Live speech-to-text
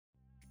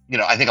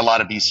I think a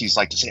lot of VCs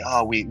like to say,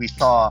 oh, we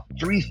saw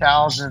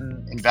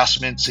 3,000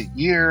 investments a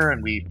year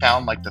and we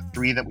found like the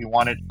three that we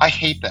wanted. I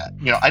hate that.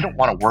 I don't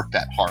want to work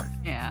that hard.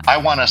 Yeah. I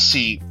want to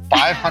see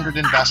 500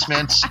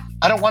 investments.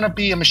 I don't want to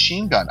be a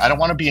machine gun. I don't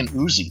want to be an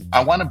Uzi.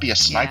 I want to be a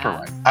sniper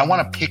rifle. I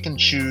want to pick and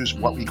choose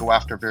what we go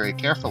after very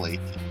carefully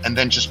and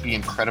then just be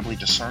incredibly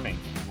discerning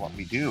in what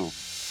we do.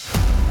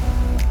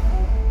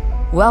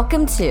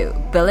 Welcome to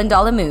Billion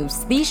Dollar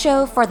Moves, the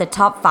show for the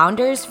top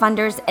founders,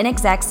 funders, and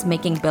execs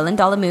making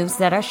billion-dollar moves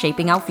that are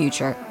shaping our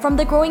future. From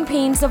the growing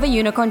pains of a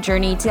unicorn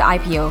journey to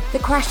IPO, the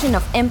question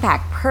of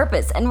impact,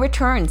 purpose, and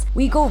returns,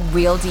 we go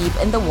real deep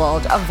in the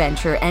world of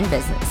venture and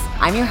business.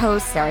 I'm your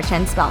host, Sarah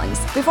Chen Spellings.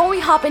 Before we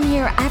hop in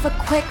here, I have a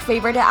quick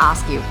favor to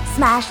ask you.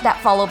 Smash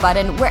that follow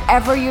button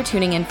wherever you're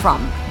tuning in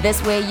from.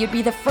 This way, you'd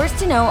be the first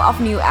to know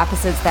of new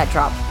episodes that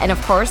drop. And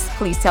of course,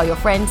 please tell your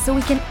friends so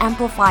we can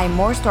amplify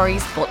more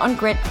stories built on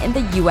grit in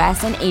the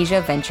US and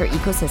Asia venture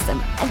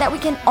ecosystem, and that we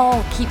can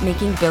all keep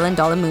making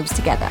billion-dollar moves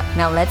together.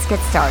 Now let's get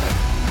started.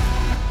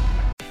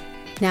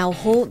 Now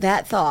hold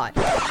that thought.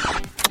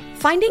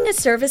 Finding a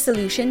service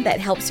solution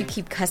that helps you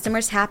keep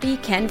customers happy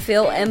can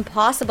feel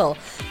impossible,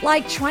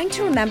 like trying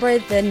to remember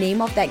the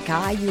name of that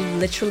guy you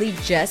literally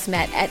just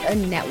met at a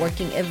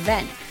networking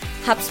event.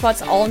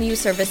 HubSpot's all-new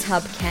Service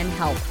Hub can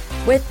help,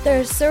 with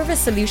their service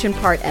solution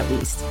part at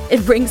least.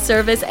 It brings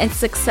service and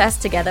success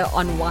together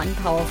on one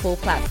powerful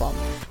platform,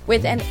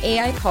 with an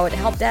AI-powered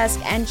help desk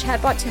and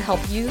chatbot to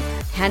help you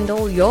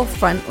handle your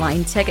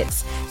frontline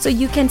tickets, so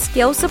you can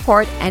scale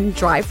support and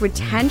drive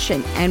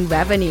retention and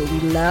revenue. We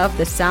love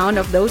the sound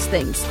of those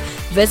things.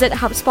 Visit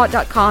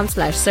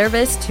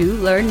HubSpot.com/service to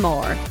learn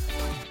more.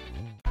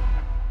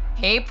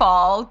 Hey,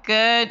 Paul.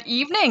 Good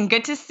evening.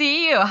 Good to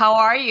see you. How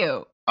are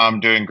you?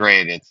 I'm doing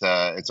great.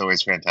 It's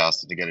always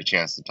fantastic to get a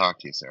chance to talk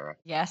to you, Sarah.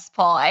 Yes,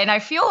 Paul. And I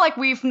feel like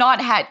we've not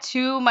had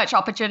too much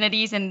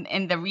opportunities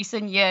in the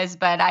recent years,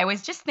 but I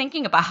was just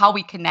thinking about how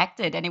we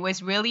connected. And it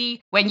was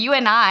really when you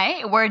and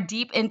I were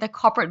deep in the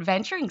corporate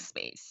venturing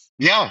space.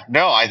 Yeah,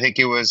 no, I think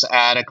it was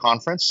at a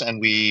conference and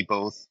we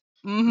both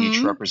each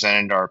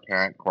represented our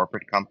parent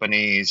corporate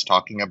companies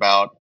talking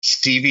about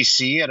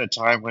CVC at a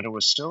time when it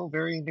was still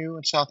very new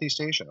in Southeast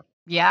Asia.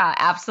 Yeah,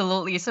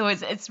 absolutely. So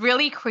it's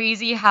really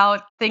crazy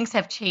how things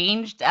have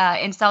changed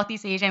in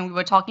Southeast Asia, and we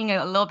were talking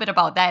a little bit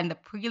about that in the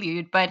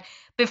prelude. But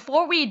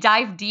before we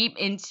dive deep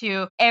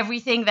into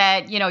everything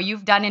that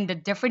you've done in the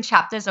different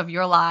chapters of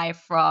your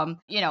life, from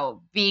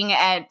being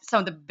at some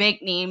of the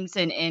big names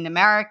in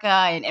America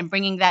and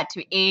bringing that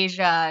to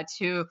Asia,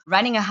 to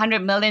running 100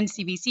 million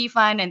CVC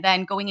fund, and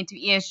then going into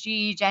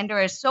ESG, gender,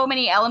 there's so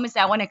many elements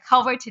that I want to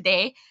cover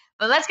today.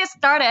 But let's get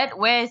started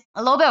with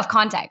a little bit of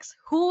context.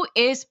 Who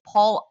is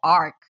Paul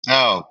Ark?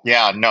 Oh,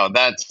 yeah, no,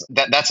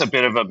 that's a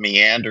bit of a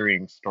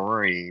meandering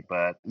story,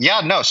 but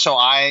yeah, no. So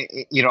I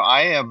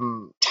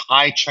am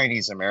Thai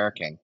Chinese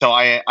American. So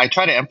I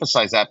try to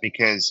emphasize that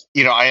because,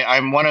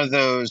 I'm one of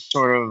those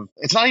sort of,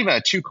 it's not even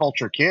a two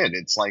culture kid.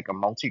 It's like a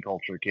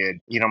multicultural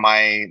kid.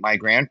 My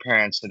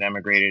grandparents had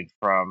emigrated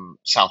from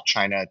South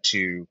China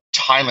to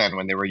Thailand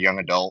when they were young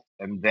adult.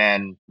 And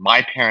then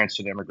my parents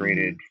had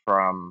immigrated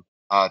from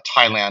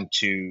Thailand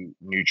to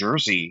New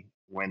Jersey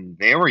when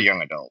they were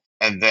young adults.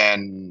 And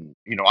then,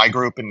 I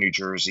grew up in New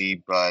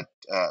Jersey, but,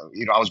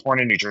 I was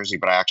born in New Jersey,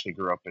 but I actually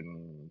grew up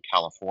in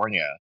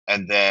California.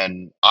 And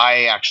then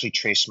I actually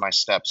traced my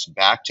steps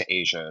back to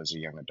Asia as a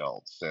young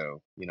adult.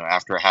 So,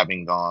 after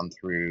having gone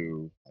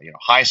through,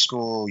 high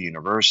school,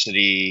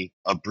 university,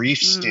 a brief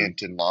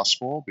stint in law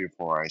school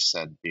before I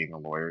said being a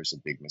lawyer is a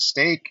big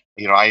mistake,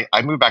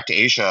 I moved back to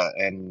Asia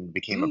and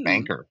became a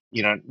banker.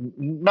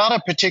 Not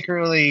a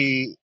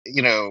particularly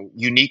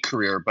unique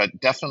career, but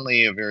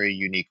definitely a very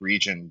unique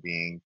region,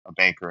 being a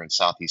banker in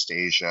Southeast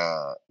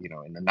Asia,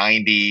 in the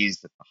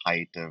 90s, at the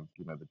height of,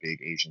 the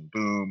big Asian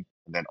boom,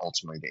 and then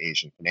ultimately the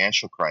Asian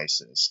financial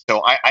crisis.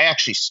 So I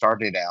actually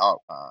started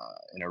out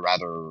in a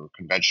rather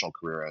conventional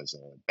career as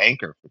a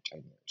banker for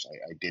 10 years.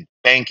 I did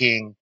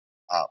banking,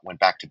 went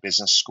back to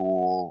business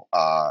school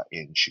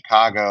in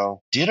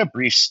Chicago, did a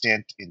brief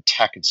stint in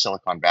tech in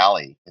Silicon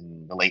Valley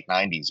in the late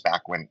 90s,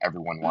 back when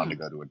everyone wanted to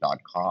go to a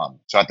 .com.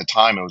 So at the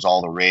time, it was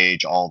all the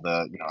rage, all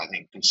the, I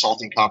think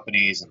consulting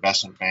companies,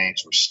 investment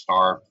banks were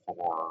starved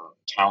for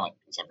talent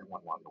because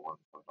everyone wanted to work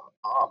for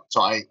 .com.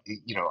 So I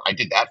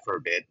did that for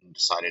a bit and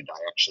decided I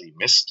actually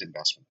missed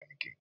investment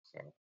banking. So,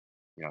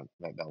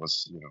 that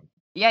was.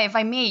 Yeah, if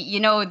I may,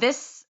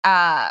 this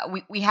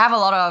we have a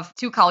lot of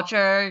 2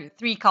 culture,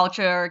 3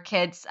 culture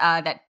kids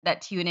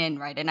that tune in,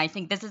 right? And I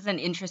think this is an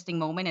interesting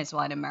moment as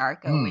well in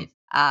America with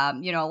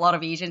a lot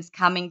of Asians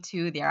coming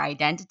to their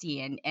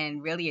identity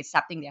and really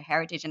accepting their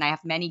heritage. And I have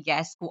many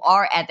guests who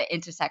are at the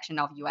intersection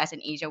of US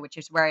and Asia, which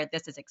is where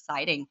this is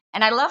exciting.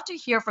 And I'd love to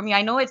hear from you.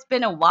 I know it's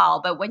been a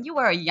while, but when you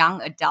were a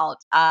young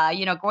adult,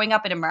 growing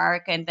up in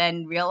America and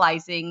then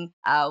realizing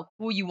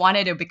who you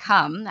wanted to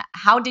become,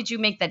 how did you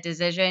make that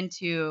decision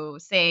to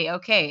say,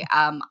 okay,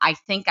 I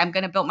think I'm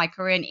going to build my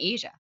career in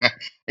Asia?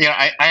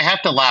 I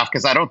have to laugh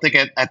because I don't think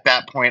at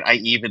that point I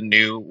even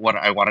knew what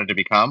I wanted to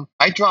become.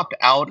 I dropped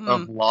out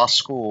of law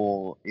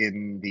school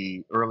in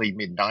the early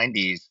mid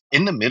 90s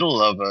in the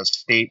middle of a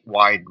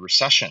statewide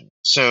recession.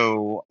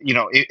 So,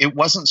 it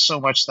wasn't so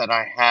much that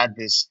I had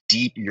this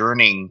deep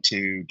yearning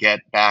to get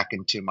back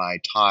into my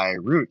Thai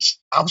roots.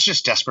 I was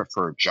just desperate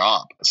for a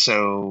job.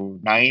 So,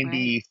 Right.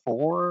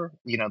 94,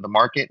 the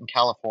market in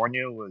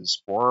California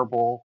was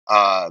horrible.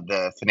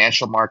 The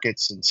financial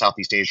markets in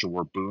Southeast Asia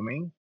were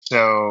booming.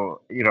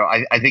 So,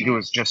 I think it Yeah.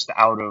 was just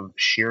out of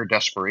sheer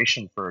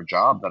desperation for a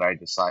job that I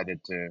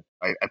decided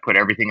I put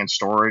everything in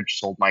storage,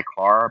 sold my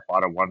car,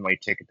 bought a one-way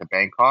ticket to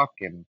Bangkok,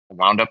 and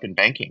wound up in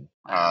banking.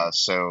 Wow.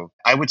 So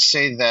I would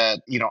say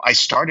that, I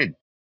started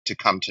to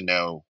come to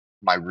know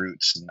my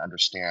roots and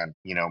understand,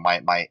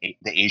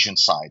 the Asian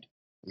side,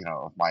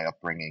 of my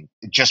upbringing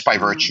just by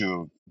Mm. virtue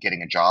of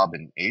getting a job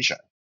in Asia.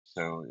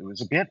 So it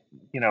was a bit,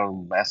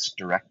 less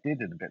directed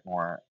and a bit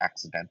more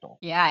accidental.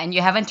 Yeah, and you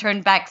haven't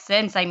turned back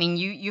since. I mean,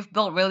 you've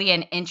built really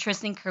an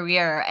interesting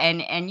career,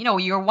 and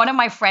you're one of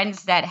my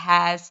friends that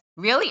has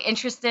really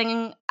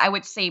interesting, I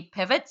would say,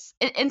 pivots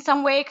in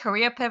some way,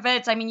 career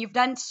pivots. I mean, you've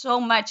done so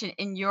much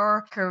in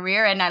your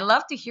career, and I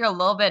love to hear a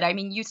little bit. I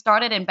mean, you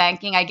started in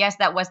banking. I guess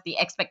that was the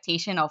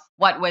expectation of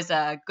what was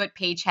a good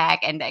paycheck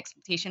and the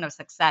expectation of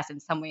success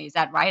in some way. Is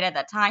that right at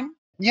that time?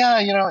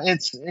 Yeah,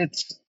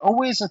 it's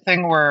always a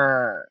thing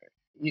where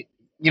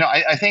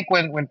I think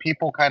when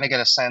people kind of get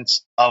a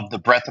sense of the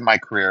breadth of my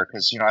career,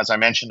 because as I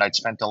mentioned, I'd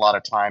spent a lot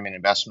of time in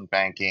investment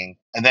banking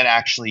and then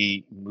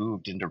actually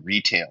moved into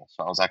retail.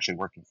 So I was actually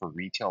working for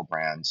retail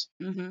brands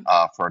Mm-hmm.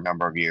 for a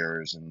number of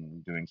years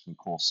and doing some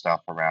cool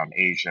stuff around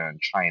Asia and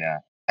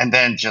China, and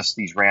then just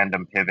these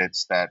random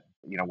pivots that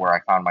where I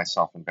found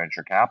myself in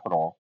venture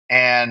capital.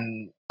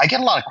 And I get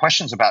a lot of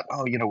questions about,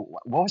 oh,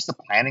 what was the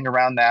planning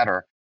around that,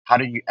 or how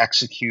did you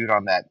execute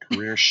on that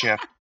career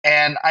shift?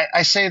 And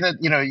I say that,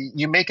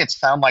 you make it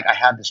sound like I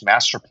had this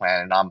master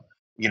plan and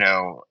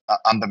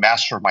I'm the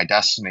master of my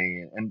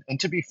destiny. And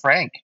to be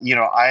frank,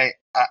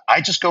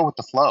 I just go with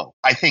the flow.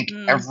 I think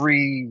Mm,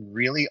 every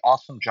really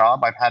awesome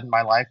job I've had in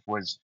my life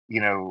was,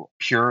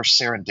 pure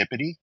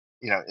serendipity.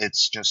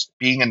 It's just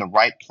being in the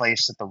right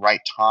place at the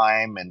right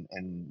time and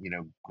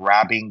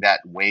grabbing that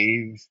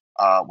wave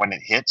when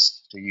it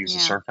hits, to use a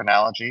yeah. surf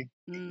analogy.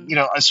 Mm.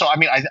 So I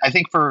mean, I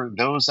think for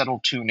those that'll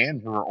tune in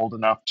who are old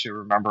enough to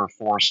remember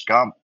Forrest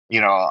Gump,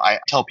 I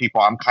tell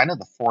people I'm kind of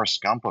the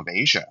Forrest Gump of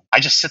Asia.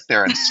 I just sit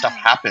there and stuff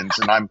happens,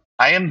 and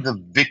I am the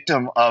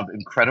victim of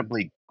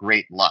incredibly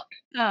great luck.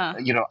 Uh,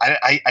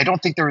 I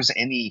don't think there was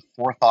any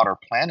forethought or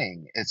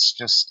planning. It's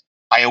just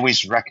I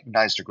always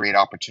recognized a great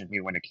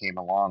opportunity when it came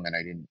along, and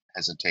I didn't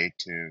hesitate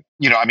to,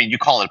 I mean, you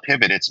call it a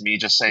pivot. It's me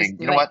just just saying, you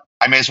do know it. what,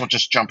 I may as well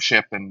just jump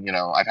ship, and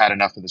I've had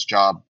enough of this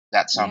job.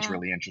 That sounds Yeah.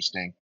 really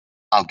interesting.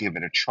 I'll give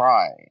it a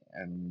try.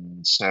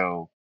 And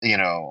so,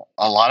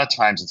 a lot of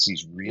times it's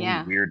these really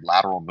Yeah. weird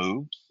lateral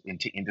moves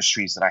into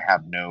industries that I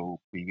have no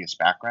previous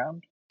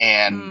background.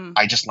 And Mm.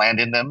 I just land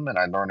in them and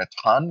I learn a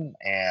ton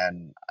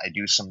and I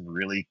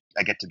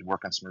get to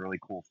work on some really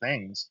cool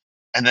things.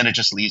 And then it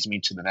just leads me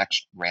to the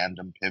next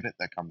random pivot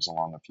that comes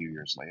along a few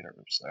years later.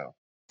 So,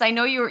 So I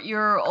know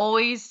you're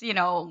always,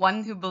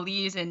 one who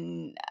believes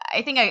in.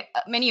 I think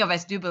many of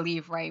us do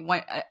believe, right?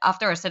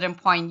 After a certain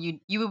point,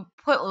 you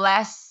put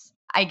less,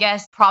 I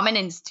guess,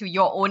 prominence to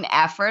your own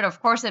effort.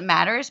 Of course, it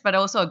matters, but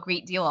also a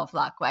great deal of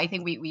luck. I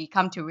think we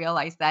come to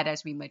realize that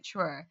as we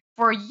mature.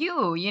 For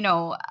you,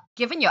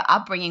 given your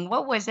upbringing,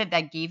 what was it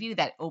that gave you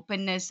that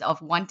openness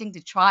of wanting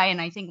to try?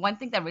 And I think one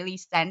thing that really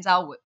stands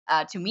out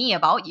to me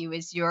about you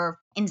is your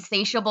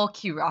insatiable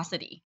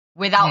curiosity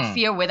without hmm,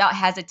 fear, without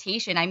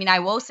hesitation. I mean, I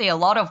will say a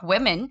lot of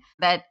women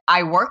that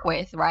I work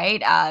with,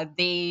 right?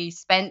 They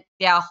spent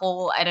their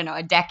whole, I don't know,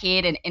 a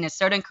decade in a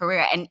certain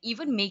career and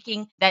even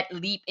making that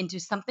leap into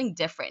something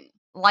different.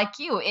 Like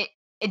you,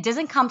 it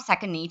doesn't come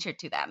second nature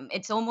to them.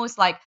 It's almost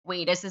like,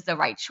 wait, this is the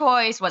right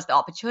choice. What's the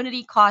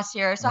opportunity cost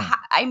here? So, hmm.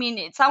 I mean,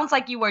 it sounds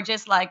like you were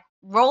just like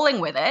rolling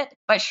with it,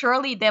 but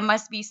surely there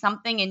must be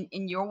something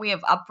in your way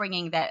of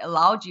upbringing that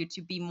allowed you to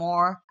be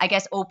more, I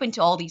guess, open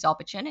to all these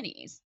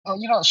opportunities. Oh,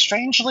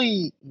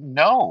 strangely,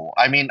 no.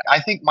 I mean, I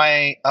think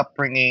my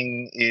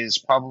upbringing is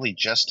probably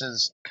just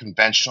as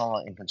conventional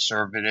and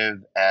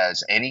conservative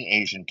as any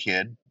Asian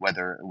kid,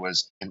 whether it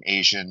was an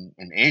Asian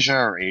in Asia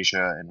or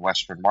Asia in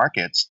Western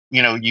markets.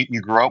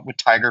 You grow up with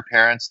tiger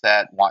parents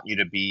that want you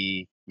to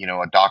be,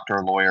 a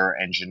doctor, lawyer,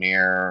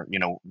 engineer,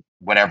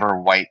 whatever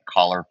white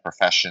collar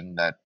profession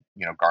that,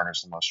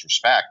 garners the most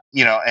respect,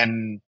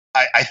 and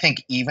I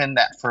think even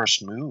that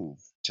first move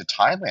to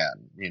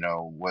Thailand,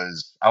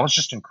 I was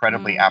just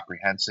incredibly Mm.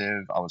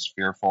 apprehensive. I was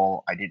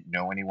fearful. I didn't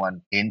know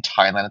anyone in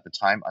Thailand at the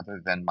time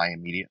other than my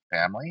immediate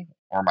family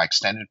or my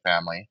extended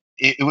family.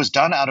 It was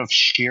done out of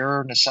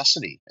sheer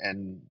necessity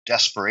and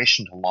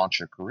desperation to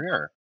launch a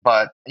career.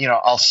 But,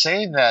 I'll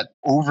say that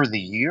over the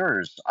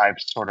years, I've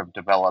sort of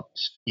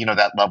developed,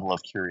 that level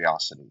of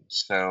curiosity.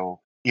 So,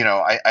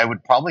 I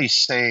would probably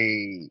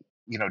say,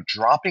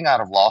 dropping out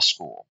of law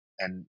school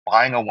and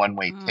buying a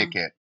one-way Mm.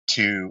 ticket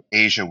to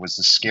Asia was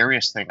the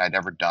scariest thing I'd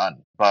ever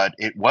done. But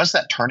it was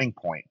that turning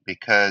point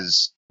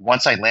because,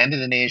 once I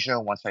landed in Asia,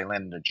 once I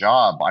landed a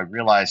job, I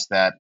realized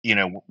that,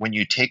 when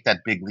you take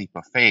that big leap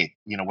of faith,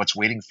 what's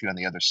waiting for you on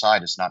the other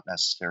side is not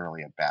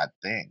necessarily a bad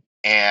thing.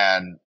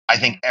 And I Yeah.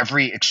 think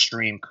every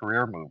extreme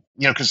career move,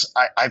 because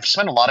I've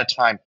spent a lot of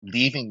time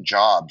leaving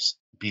jobs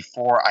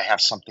before I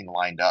have something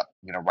lined up,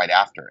 right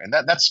after. And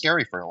that's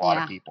scary for a lot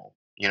of Yeah. people.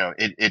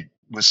 It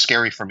was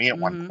scary for me at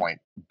one Mm-hmm.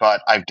 point,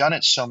 but I've done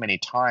it so many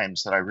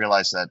times that I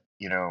realized that,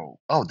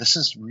 oh, this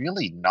is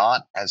really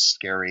not as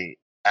scary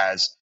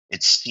as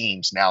it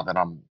seems now that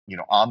I'm,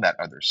 on that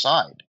other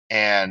side.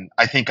 And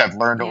I think I've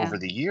learned Yeah. over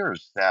the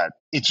years that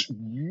it's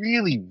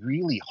really,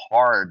 really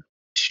hard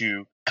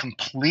to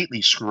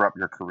completely screw up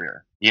your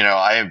career.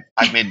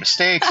 I've made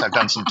mistakes, I've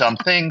done some dumb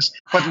things,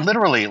 but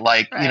literally,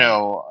 like, Right.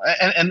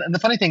 and the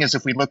funny thing is,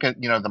 if we look at,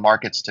 the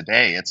markets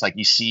today, it's like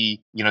you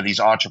see, these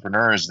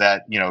entrepreneurs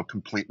that,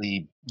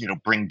 completely,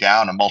 bring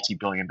down a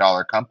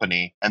multi-billion-dollar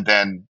company, and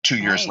then 2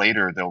 years Right.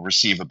 later they'll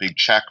receive a big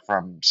check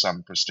from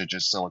some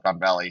prestigious Silicon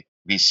Valley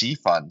VC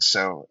fund.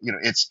 So,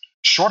 it's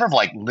short of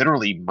like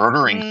literally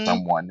murdering Mm,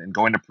 someone and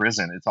going to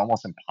prison, it's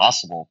almost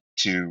impossible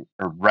to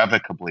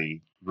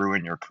irrevocably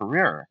ruin your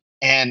career.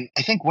 And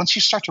I think once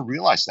you start to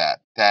realize that,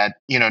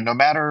 no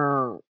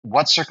matter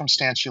what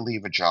circumstance you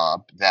leave a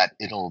job, that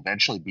it'll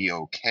eventually be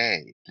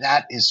okay,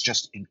 that is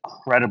just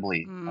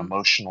incredibly mm,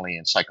 emotionally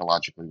and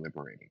psychologically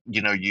liberating.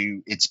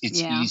 It's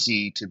yeah.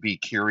 easy to be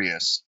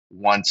curious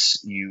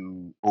once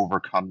you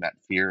overcome that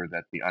fear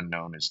that the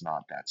unknown is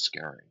not that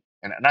scary.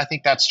 And I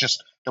think that's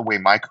just the way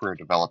my career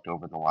developed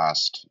over the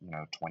last,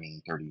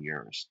 20, 30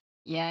 years.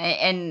 Yeah,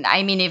 and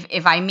I mean,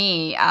 if I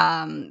may,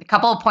 a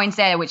couple of points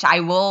there, which I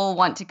will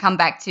want to come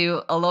back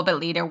to a little bit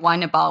later.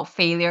 One about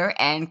failure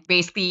and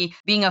basically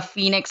being a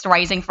phoenix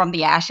rising from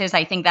the ashes.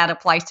 I think that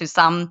applies to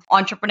some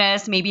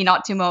entrepreneurs, maybe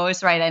not to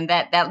most, right? And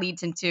that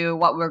leads into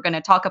what we're going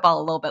to talk about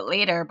a little bit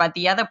later. But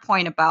the other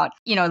point about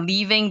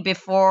leaving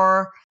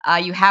before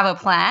you have a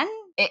plan,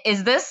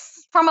 is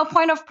this from a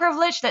point of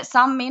privilege that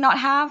some may not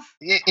have?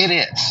 It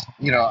is,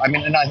 I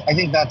mean, and I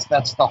think that's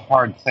the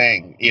hard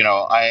thing.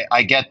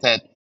 I get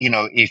that,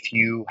 if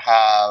you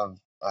have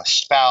a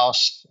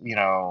spouse,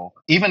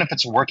 even if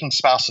it's a working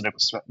spouse,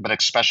 but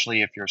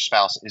especially if your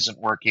spouse isn't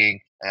working,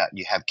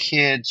 you have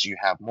kids, you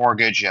have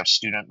mortgage, you have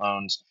student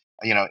loans.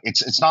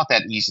 It's not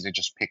that easy to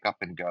just pick up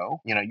and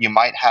go. You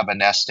might have a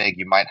nest egg,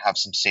 you might have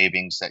some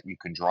savings that you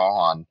can draw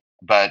on,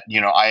 but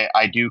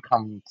I do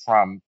come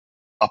from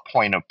a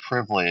point of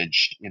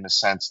privilege in the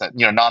sense that,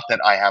 not that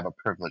I have a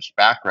privileged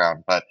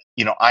background, but,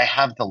 I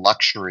have the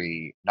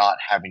luxury not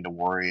having to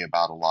worry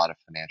about a lot of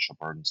financial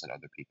burdens that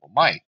other people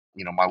might.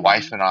 My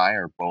wife Mm, and I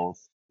are both,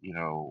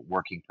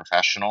 working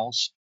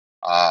professionals.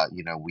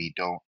 We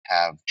don't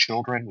have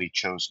children. We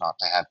chose not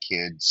to have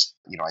kids,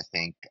 I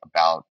think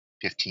about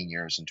 15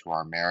 years into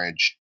our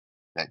marriage.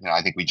 That,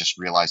 I think we just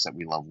realized that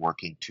we love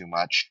working too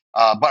much.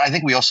 But I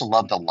think we also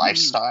love the mm,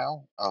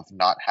 lifestyle of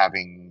not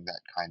having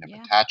that kind of yeah.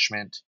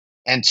 attachment.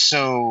 And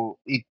so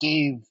it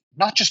gave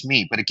not just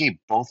me, but it gave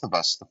both of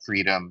us the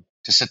freedom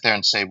to sit there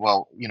and say,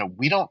 well,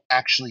 we don't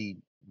actually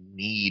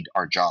need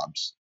our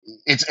jobs.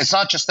 It's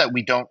not just that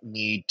we don't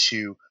need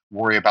to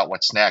worry about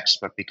what's next,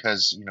 but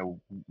because,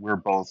 we're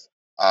both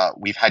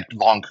we've had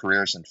long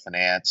careers in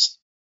finance.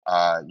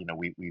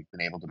 We've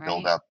been able to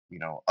build Right. up,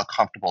 a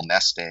comfortable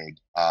nest egg,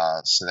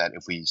 so that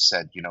if we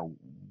said,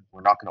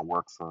 we're not going to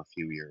work for a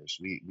few years,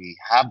 we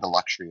have the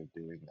luxury of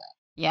doing that.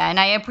 Yeah, and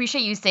I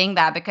appreciate you saying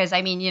that because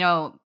I mean,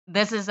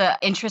 this is an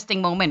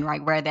interesting moment,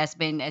 right, where there's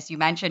been, as you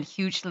mentioned,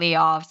 huge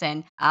layoffs,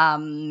 and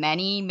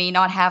many may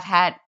not have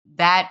had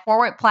that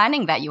forward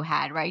planning that you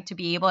had, right, to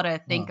be able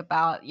to think Mm,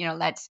 about,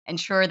 let's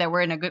ensure that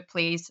we're in a good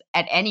place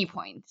at any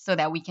point so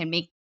that we can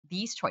make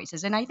these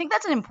choices. And I think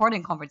that's an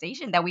important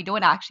conversation that we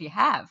don't actually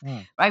have,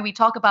 mm, right? We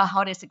talk about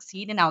how to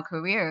succeed in our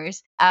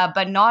careers,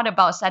 but not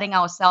about setting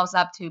ourselves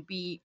up to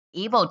be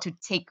able to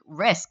take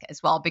risk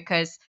as well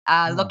because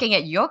mm. looking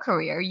at your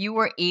career you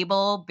were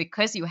able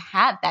because you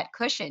had that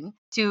cushion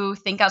to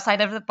think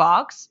outside of the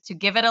box to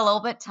give it a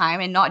little bit time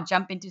and not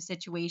jump into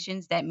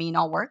situations that may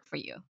not work for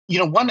you.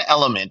 One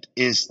element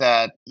is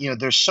that,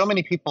 there's so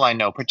many people I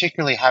know,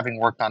 particularly having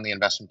worked on the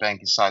investment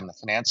banking side and the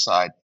finance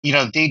side,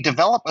 they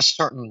develop a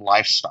certain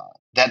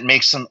lifestyle that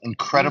makes them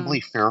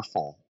incredibly Mm,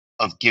 fearful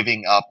of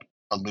giving up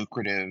a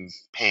lucrative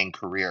paying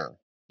career.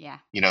 yeah,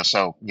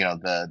 So,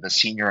 the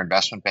senior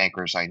investment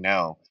bankers I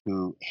know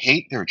who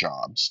hate their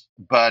jobs,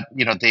 but,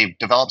 they've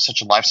developed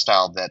such a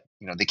lifestyle that,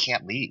 they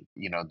can't leave.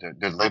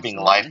 They're living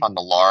life absolutely. on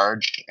the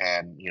large,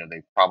 and,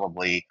 they've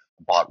probably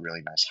bought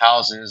really nice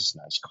houses,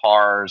 nice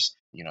cars.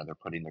 They're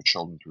putting their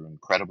children through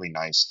incredibly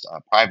nice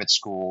private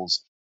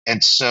schools.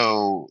 And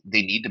so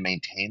they need to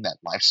maintain that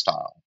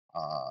lifestyle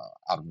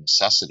out of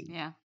necessity.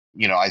 Yeah,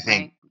 I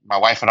think right. my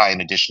wife and I,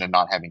 in addition to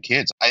not having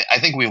kids, I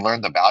think we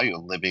learned the value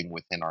of living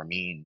within our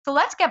means. So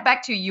let's get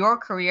back to your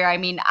career. I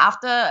mean,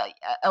 after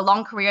a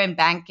long career in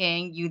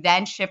banking, you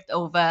then shift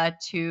over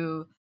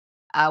to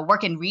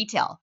work in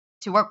retail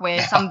to work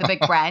with some of the big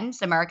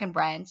brands, American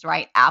brands,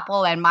 right?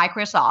 Apple and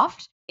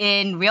Microsoft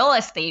in real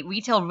estate,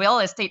 retail real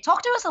estate.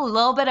 Talk to us a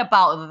little bit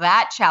about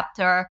that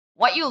chapter.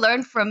 what you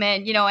learned from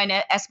it,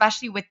 and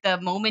especially with the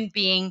moment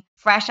being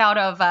fresh out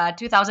of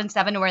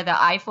 2007 where the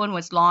iPhone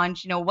was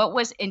launched, what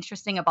was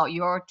interesting about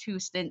your two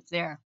stints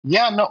there?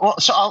 Yeah, no. Well,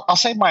 so I'll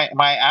say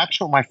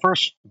my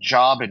first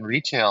job in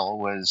retail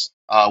was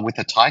with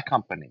a Thai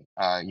company.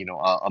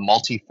 A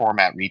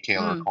multi-format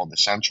retailer Mm, called the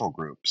Central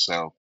Group.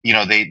 So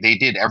they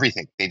did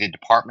everything. They did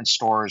department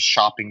stores,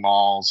 shopping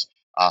malls,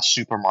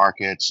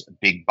 supermarkets,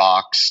 big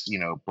box,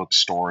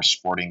 bookstores,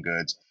 sporting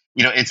goods.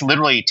 It's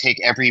literally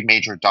take every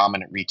major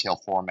dominant retail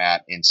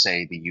format in,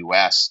 say, the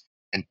U.S.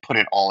 and put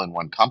it all in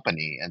one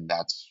company, and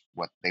that's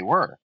what they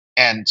were.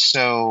 And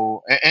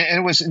so, and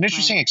it was an right.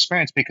 interesting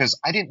experience because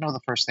I didn't know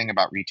the first thing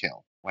about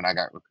retail when I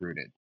got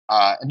recruited.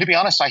 And to be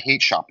honest, I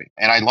hate shopping,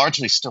 and I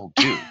largely still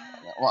do.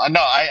 Well,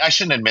 no, I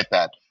shouldn't admit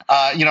that.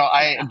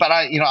 Yeah. But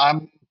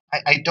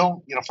I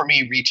don't, for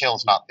me, retail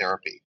is not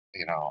therapy.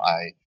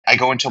 I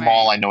go into a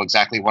mall, Right. I know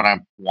exactly what I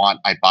want,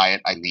 I buy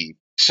it, I leave.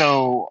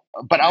 So,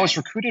 but I was Nice.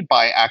 recruited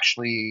by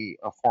actually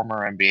a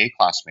former MBA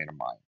classmate of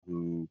mine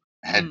who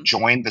had Mm,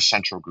 joined the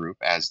Central Group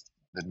as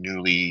the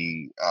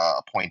newly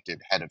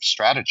appointed head of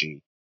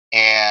strategy.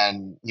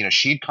 And,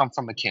 she'd come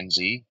from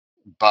McKinsey,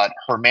 but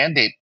her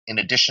mandate, in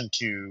addition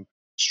to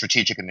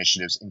strategic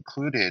initiatives,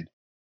 included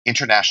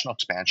international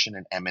expansion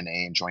and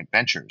M&A and joint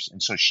ventures.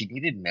 And so she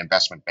needed an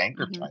investment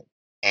banker hmm type.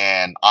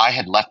 And I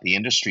had left the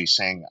industry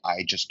saying,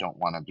 I just don't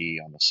want to be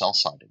on the sell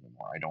side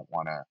anymore. I don't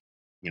want to,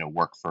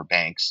 work for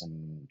banks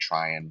and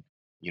try and,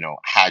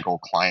 haggle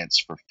clients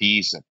for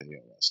fees that they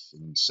owe us.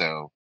 And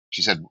so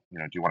she said,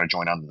 do you want to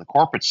join on the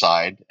corporate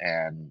side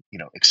and,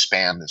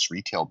 expand this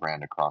retail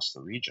brand across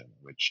the region,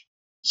 which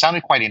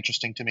sounded quite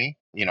interesting to me.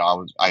 I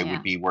would Yeah.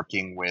 be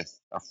working with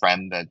a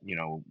friend that,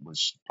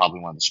 was probably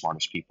one of the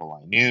smartest people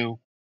I knew.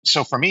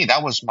 So for me,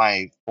 that was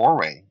my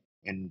foray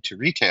into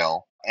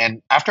retail.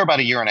 And after about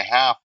a year and a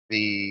half,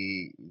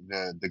 the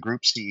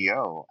group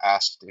CEO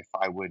asked if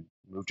I would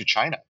move to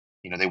China.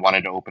 They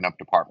wanted to open up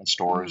department Mm,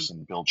 stores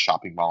and build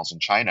shopping malls in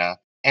China.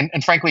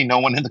 And frankly, no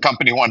one in the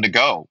company wanted to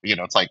go.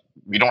 It's like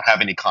we don't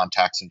have any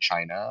contacts in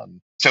China.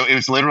 And so it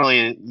was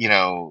literally,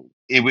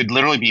 it would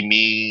literally be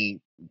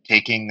me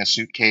taking a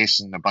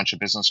suitcase and a bunch of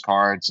business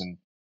cards and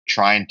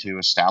trying to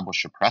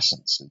establish a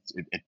presence.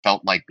 It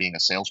felt like being a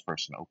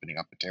salesperson opening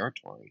up a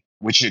territory,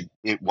 which it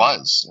yeah.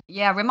 was.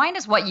 Yeah. Remind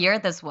us what year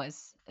this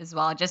was as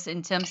well, just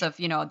in terms of,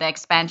 the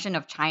expansion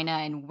of China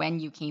and when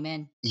you came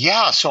in.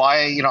 Yeah, so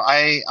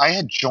I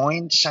had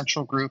joined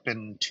Central Group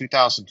in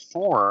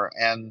 2004,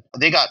 and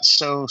they got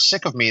so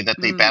sick of me that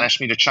they Mm,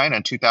 banished me to China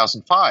in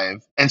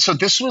 2005. And so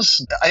this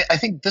was, I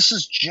think this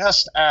is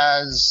just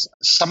as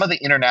some of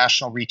the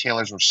international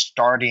retailers were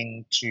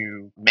starting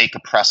to make a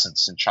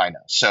presence in China.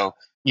 So,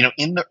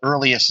 in the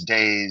earliest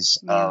days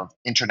yeah. of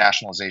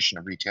internationalization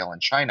of retail in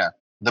China,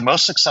 the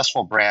most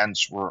successful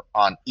brands were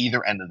on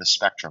either end of the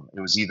spectrum. It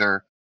was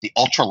either the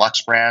ultra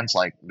luxe brands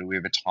like Louis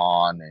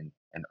Vuitton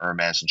and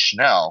Hermes and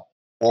Chanel,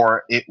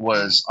 or it Right.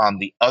 was on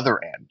the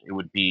other end. It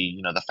would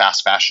be, the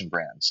fast fashion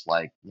brands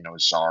like,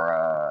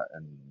 Zara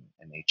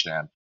and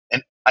H&M.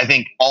 And I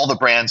think all the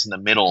brands in the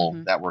middle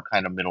hmm that were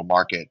kind of middle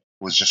market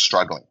was just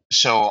struggling.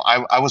 So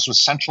I was with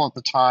Central at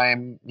the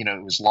time.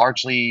 It was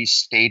largely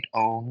state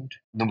owned,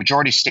 the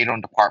majority state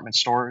owned department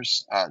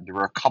stores. There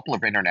were a couple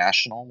of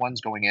international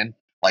ones going in,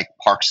 like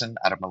Parkson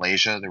out of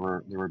Malaysia. They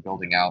were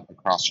building out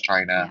across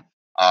China.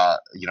 Yeah.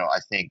 I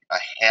think a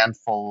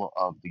handful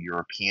of the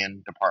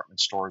European department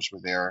stores were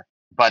there,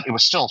 but it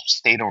was still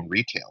state-owned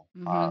retail.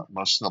 hmm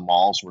Most of the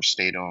malls were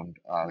state-owned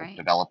Right.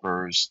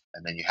 developers,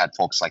 and then you had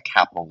folks like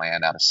Capital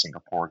Land out of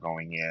Singapore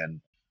going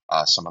in,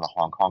 some of the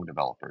Hong Kong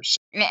developers.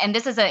 And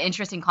this is an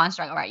interesting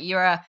construct, right?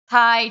 You're a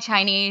Thai,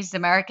 Chinese,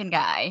 American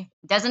guy,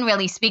 doesn't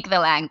really speak the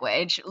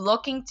language,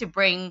 looking to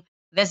bring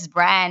this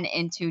brand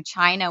into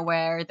China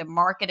where the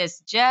market is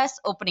just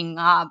opening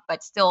up,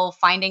 but still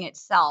finding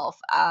itself.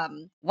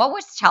 What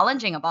was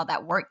challenging about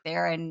that work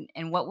there, and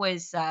what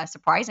was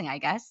surprising, I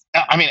guess?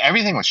 I mean,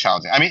 everything was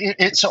challenging. I mean,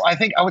 so I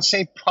think I would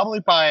say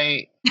probably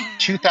by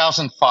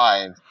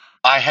 2005,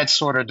 I had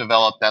sort of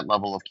developed that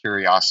level of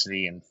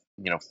curiosity and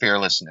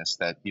fearlessness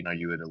that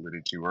you had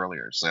alluded to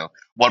earlier. So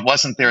what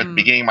wasn't there at the Mm,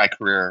 beginning of my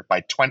career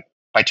by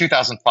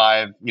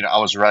 2005, I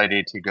was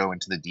ready to go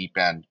into the deep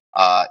end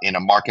in a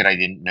market I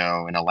didn't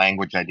know, in a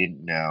language I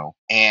didn't know,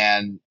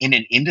 and in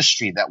an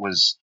industry that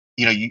was.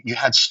 You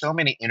had so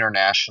many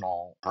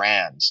international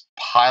brands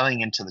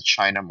piling into the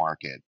China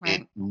market.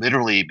 It right.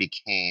 literally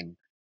became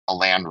a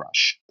land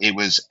rush. It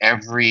was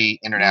every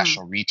Mm,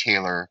 international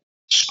retailer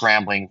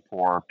scrambling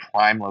for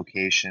prime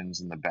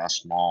locations in the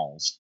best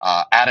malls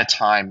at a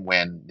time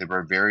when there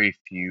were very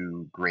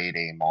few grade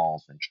A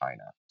malls in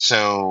China.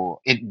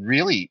 So it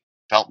really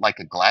felt like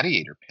a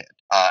gladiator pit.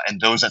 And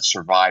those that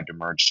survived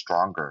emerged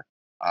stronger.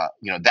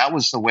 That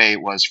was the way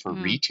it was for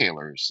mm,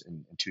 retailers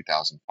in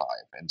 2005.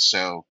 And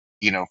so,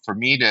 for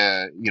me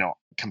to,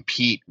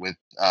 compete with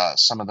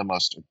some of the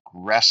most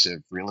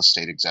aggressive real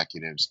estate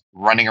executives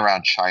running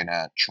around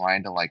China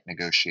trying to like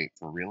negotiate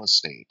for real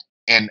estate.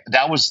 And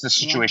that was the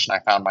yeah. situation I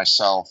found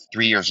myself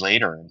 3 years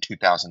later in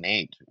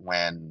 2008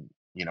 when,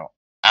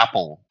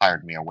 Apple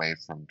hired me away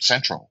from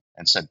Central.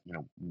 and said,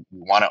 we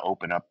want to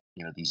open up,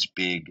 these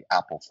big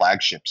Apple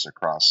flagships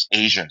across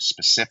Asia,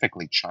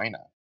 specifically China.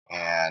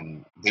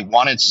 And they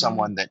wanted Mm,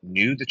 someone that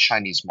knew the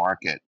Chinese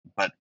market,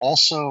 but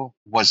also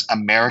was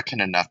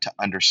American enough to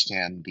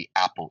understand the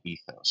Apple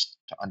ethos,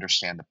 to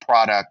understand the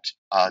product,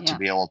 to yeah.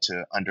 be able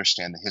to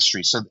understand the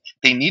history. So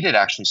they needed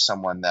actually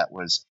someone that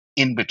was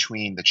in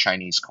between the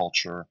Chinese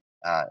culture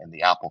and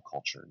the Apple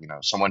culture,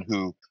 someone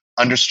who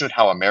understood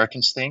how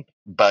Americans think,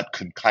 but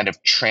could kind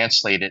of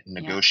translate it and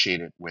Yeah.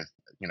 negotiate it with,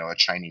 a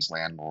Chinese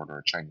landlord or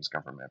a Chinese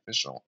government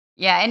official.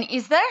 Yeah, and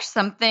is there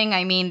something,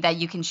 I mean, that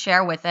you can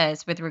share with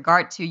us with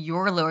regard to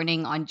your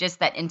learning on just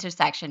that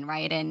intersection,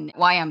 right? And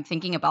why I'm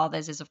thinking about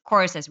this is, of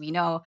course, as we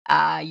know,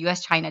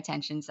 U.S.-China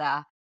tensions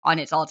on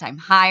its all-time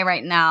high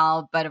right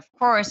now. But of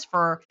course,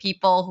 for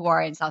people who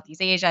are in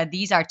Southeast Asia,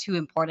 these are two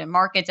important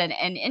markets, and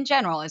in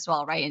general as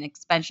well, right? In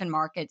expansion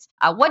markets,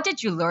 what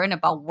did you learn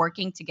about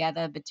working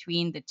together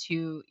between the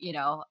two,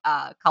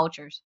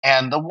 cultures?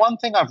 And the one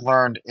thing I've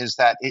learned is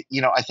that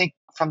I think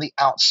from the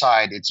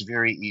outside, it's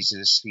very easy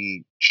to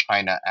see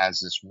China as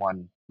this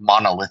one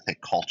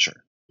monolithic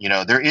culture.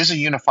 There is a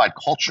unified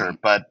culture,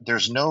 Right. but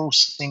there's no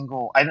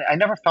single. I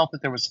never felt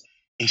that there was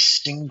a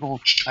single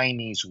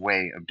Chinese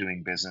way of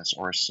doing business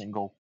or a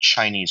single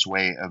Chinese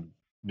way of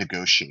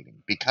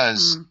negotiating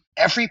because Mm,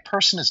 every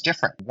person is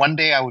different. One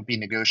day I would be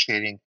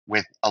negotiating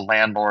with a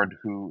landlord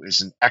who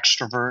is an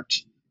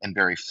extrovert and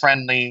very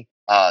friendly.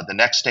 The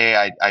next day,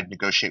 I'd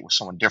negotiate with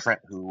someone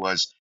different who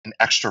was an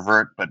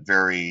extrovert but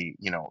very,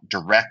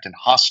 direct and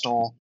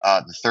hostile.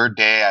 The third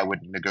day, I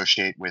would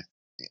negotiate with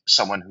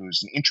someone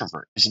who's an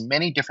introvert. There's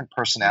many different right.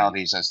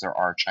 personalities as there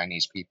are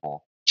Chinese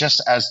people,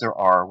 just as there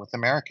are with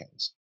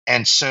Americans.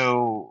 And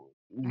so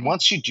Right.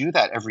 once you do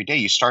that every day,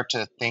 you start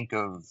to think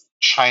of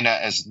China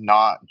as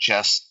not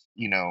just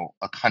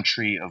a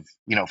country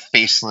of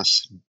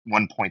faceless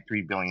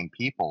 1.3 billion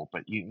people,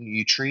 but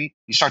you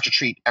start to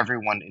treat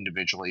everyone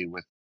individually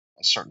with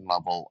a certain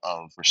level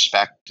of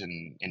respect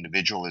and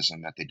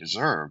individualism that they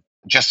deserve.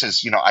 Just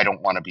as, I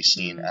don't want to be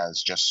seen Mm.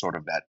 as just sort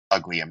of that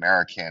ugly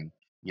American.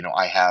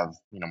 I have,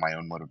 my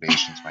own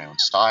motivations, my own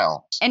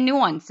style. And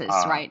nuances,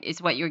 Uh, right,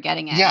 is what you're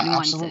getting at, yeah,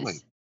 absolutely.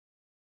 nuances.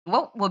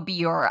 What would be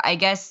your, I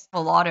guess, a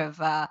lot of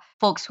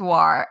folks who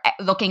are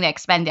looking to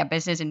expand their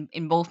business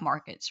in both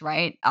markets,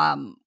 right?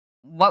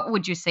 What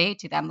would you say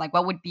to them? Like,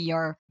 what would be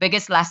your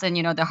biggest lesson,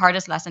 the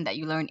hardest lesson that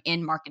you learned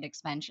in market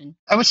expansion?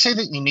 I would say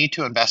that you need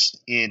to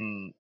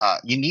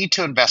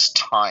invest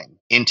time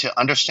into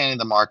understanding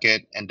the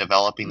market and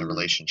developing the Mm,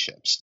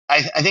 relationships.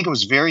 I think it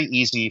was very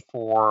easy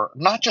for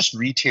not just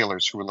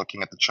retailers who were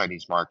looking at the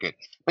Chinese market,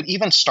 but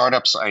even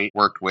startups I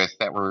worked with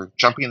that were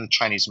jumping in the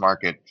Chinese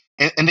market.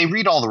 And they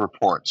read all the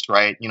reports,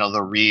 right?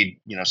 They'll read,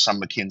 some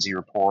McKinsey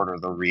report or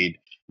they'll read,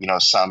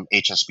 some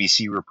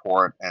HSBC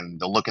report and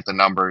they'll look at the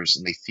numbers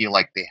and they feel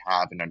like they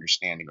have an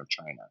understanding of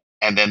China,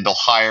 and then they'll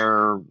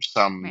hire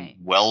some right.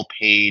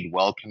 well-paid,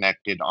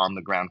 well-connected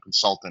on-the-ground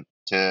consultant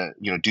to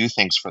do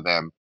things for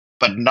them,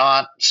 but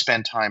not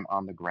spend time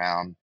on the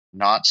ground,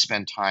 not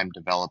spend time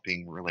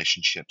developing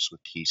relationships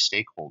with key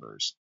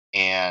stakeholders.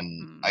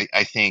 And Mm,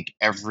 I think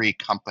every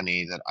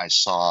company that I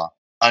saw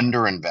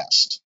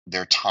underinvest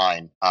their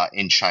time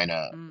in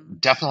China mm,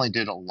 definitely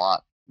did a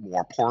lot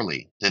more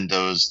poorly than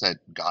those that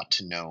got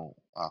to know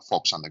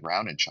folks on the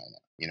ground in China.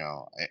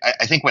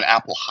 I think when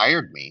Apple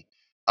hired me,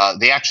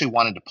 they actually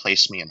wanted to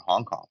place me in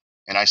Hong Kong.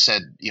 And I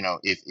said,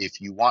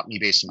 if you want me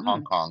based in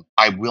Hong mm, Kong,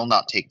 I will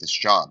not take this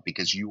job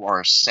because you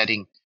are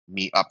setting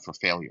me up for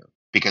failure.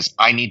 Because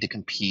I need to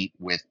compete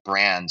with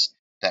brands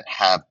that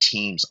have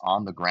teams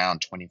on the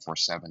ground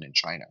 24/7 in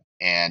China.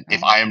 And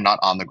if right. I am not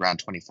on the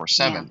ground Yeah.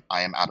 24/7,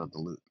 I am out of the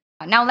loop.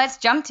 Now let's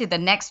jump to the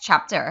next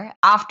chapter.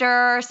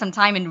 After some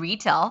time in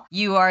retail,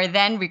 you are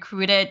then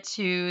recruited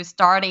to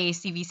start a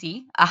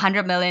CVC, a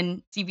 100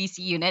 million CVC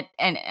unit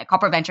and a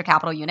corporate venture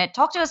capital unit.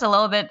 Talk to us a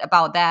little bit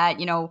about that.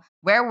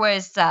 Where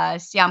was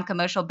Siam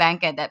Commercial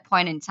Bank at that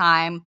point in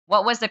time?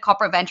 What was the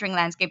corporate venturing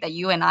landscape that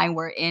you and I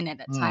were in at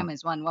that Hmm. time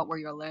as well? And what were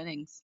your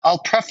learnings? I'll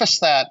preface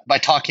that by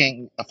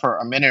talking for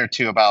a minute or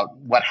two about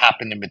what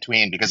happened in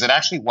between because it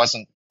actually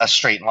wasn't a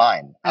straight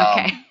line.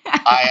 Okay.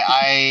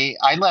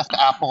 I left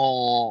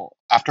Apple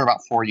after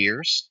about 4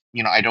 years.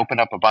 I'd opened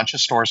up a bunch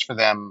of stores for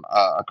them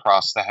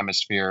across the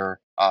hemisphere,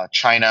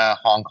 China,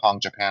 Hong Kong,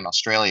 Japan,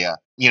 Australia.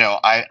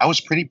 I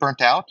was pretty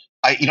burnt out.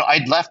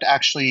 I'd left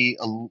actually,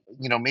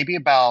 maybe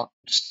about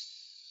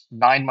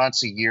 9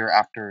 months, a year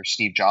after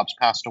Steve Jobs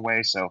passed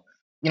away. So,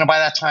 by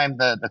that time,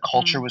 the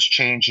culture Mm, was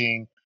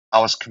changing. I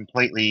was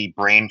completely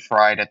brain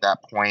fried at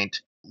that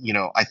point.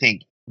 I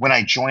think when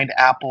I joined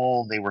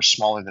Apple, they were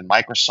smaller than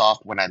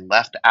Microsoft. When I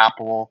left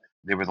Apple,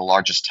 they were the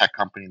largest tech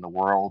company in the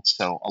world.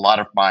 So a lot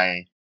of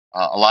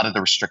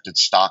the restricted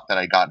stock that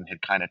I gotten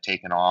had kind of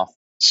taken off.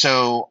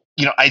 So,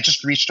 I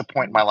just reached a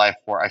point in my mm, life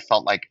where I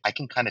felt like I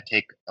can kind of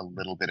take a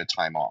little bit of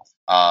time off.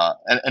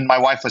 And my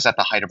wife was at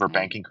the height of her right.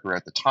 banking career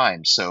at the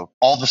time. So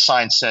all the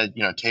signs said,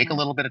 take a Right.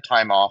 little bit of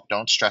time off.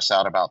 Don't stress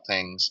out about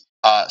things.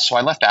 So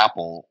I left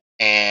Apple,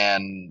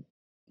 and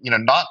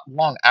not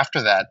long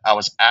after that, I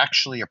was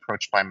actually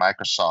approached by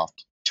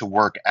Microsoft to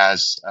work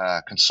as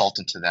a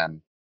consultant to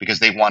them because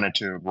they wanted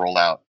to roll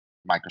out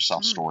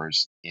Microsoft Mm,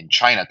 stores in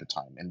China at the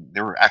time, and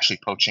they were actually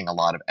poaching a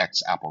lot of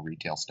ex-Apple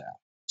retail staff.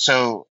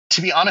 So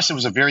to be honest, it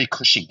was a very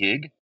cushy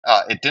gig.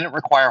 It didn't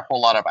require a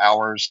whole lot of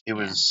hours. It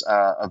yeah. was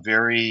a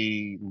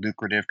very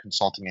lucrative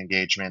consulting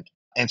engagement.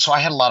 And so I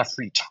had a lot of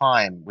free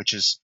time, which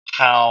is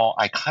how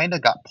I kind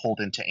of got pulled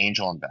into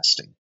angel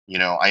investing.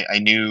 I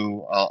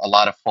knew a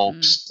lot of Mm,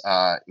 folks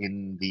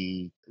in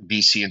the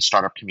VC and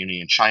startup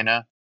community in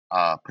China,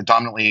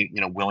 predominantly,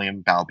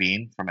 William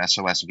Baobin from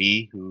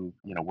SOSV, who,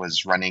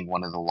 was running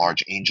one of the yeah.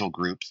 large angel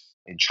groups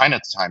in China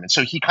at the time. And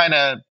so he kind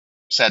of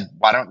said,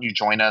 why don't you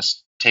join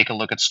us, take a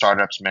look at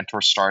startups,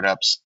 mentor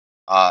startups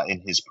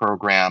in his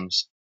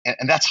programs.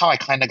 And that's how I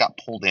kind of got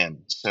pulled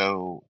in.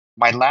 So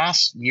my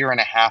last year and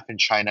a half in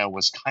China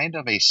was kind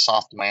of a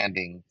soft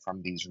landing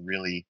from these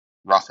really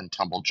rough and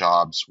tumble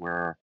jobs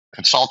where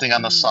consulting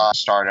on the Mm, side,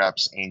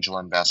 startups, angel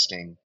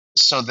investing.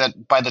 So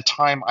that by the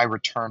time I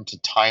returned to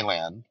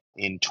Thailand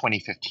in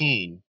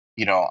 2015,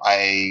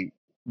 I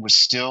was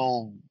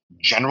still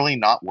generally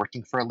not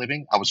working for a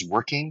living. I was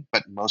working,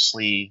 but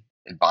mostly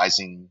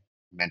advising,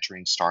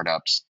 mentoring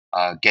startups,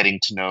 getting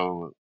to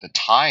know the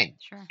Thai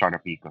sure.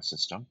 startup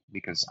ecosystem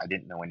because I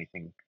didn't know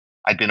anything.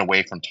 I'd been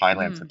away from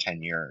Thailand for Mm,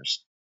 10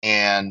 years.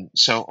 And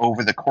so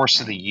over the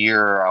course of the right.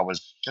 year, I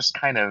was just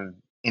kind of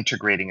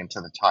integrating into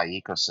the Thai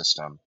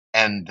ecosystem.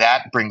 And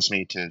that brings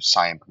me to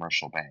Siam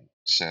Commercial Bank.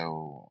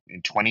 So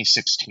in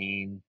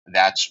 2016,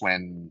 that's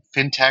when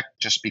fintech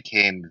just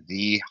became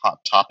the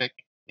hot topic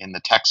in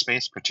the tech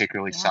space,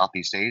 particularly Yeah.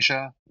 Southeast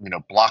Asia.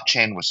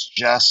 Blockchain was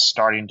just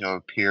starting to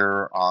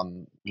appear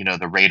on,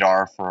 the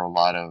radar for a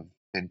lot of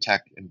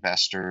fintech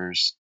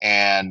investors.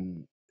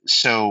 And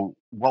so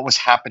what was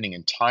happening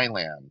in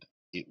Thailand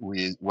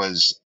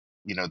was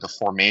the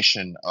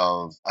formation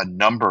of a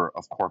number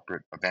of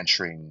corporate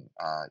venturing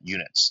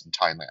units in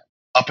Thailand.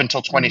 Up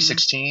until Mm,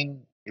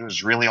 2016, it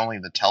was really only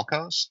the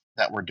telcos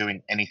that were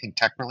doing anything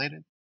tech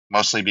related,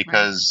 mostly right.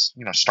 because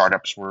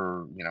startups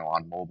were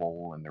on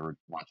mobile and they were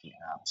launching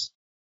apps,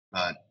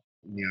 but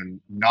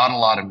not a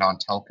lot of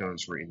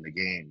non-telcos were in the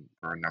game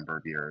for a number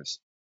of years.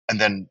 And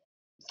then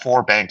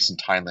four banks in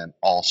Thailand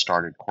all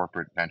started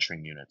corporate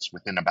venturing units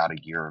within about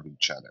a year of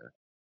each other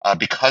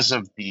because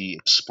of the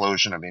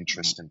explosion of Right.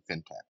 interest in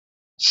fintech.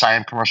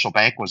 Siam Commercial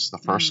Bank was the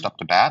first Mm, up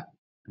to bat.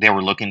 They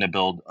were looking to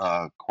build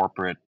a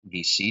corporate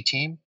VC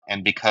team.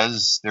 And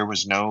because there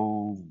was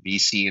no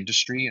VC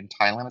industry in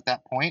Thailand at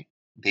that point,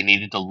 they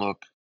needed to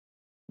look,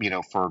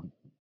 for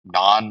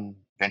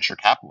non-venture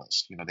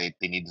capitalists. They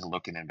needed to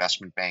look in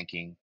investment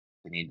banking.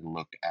 They needed to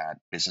look at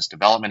business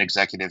development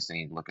executives. They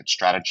needed to look at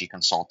strategy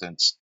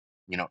consultants,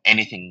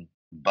 anything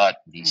but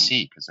right.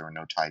 VC because there were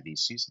no Thai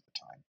VCs at the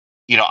time.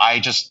 I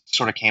just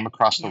sort of came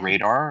across the Yeah.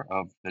 radar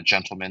of the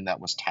gentleman that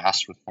was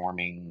tasked with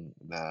forming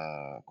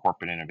the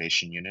corporate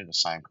innovation unit of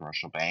Siam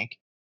Commercial Bank.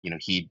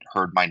 He'd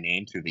heard my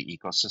name through the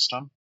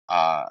ecosystem,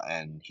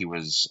 and he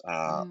was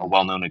a Mm,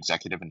 well-known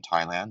executive in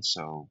Thailand.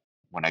 So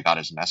when I got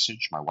his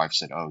message, my wife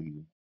said, "Oh,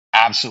 you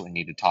absolutely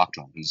need to talk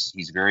to him.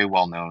 He's very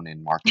well known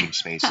in marketing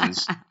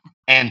spaces."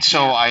 And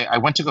so yeah. I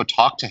went to go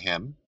talk to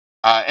him.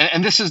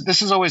 And this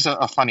is always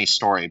a funny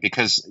story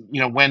because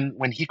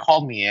when he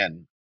called me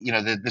in,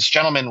 this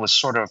gentleman was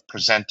sort of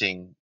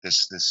presenting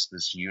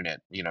this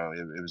unit. It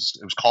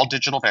was called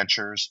Digital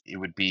Ventures. It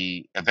would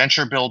be a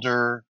venture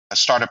builder, a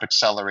startup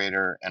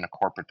accelerator, and a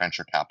corporate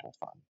venture capital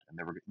fund.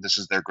 And this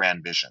is their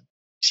grand vision.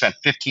 He spent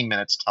 15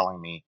 minutes telling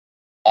me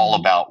all Mm,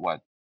 about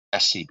what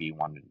SCB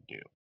wanted to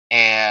do.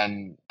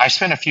 And I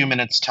spent a few right.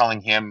 minutes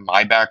telling him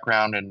my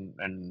background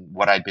and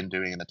what I'd been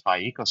doing in the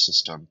Thai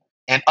ecosystem.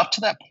 And up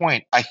to that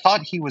point, I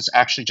thought he was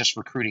actually just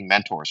recruiting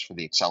mentors for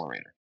the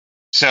accelerator.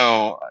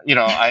 So,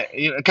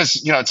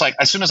 because, it's like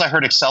as soon as I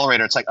heard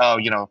accelerator, it's like, oh,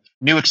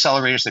 new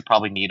accelerators, they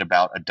probably need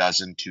about a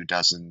dozen, 2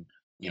 dozen,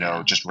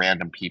 Yeah. just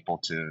random people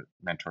to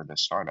mentor the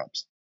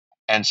startups.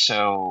 And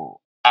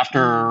so Mm,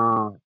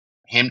 after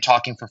him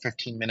talking for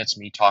 15 minutes,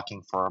 me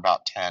talking for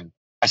about 10,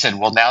 I said,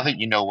 well, now that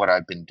you know what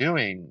I've been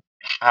doing,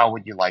 how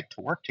would you like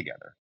to work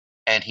together?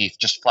 And he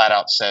just flat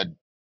out said,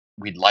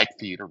 we'd like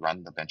for you to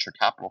run the venture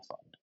capital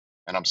fund.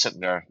 And I'm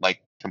sitting there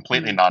like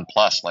completely mm,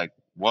 nonplussed, like,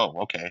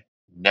 whoa, okay.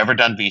 Never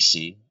done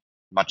VC,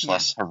 much yeah.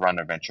 less have run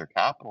a venture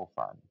capital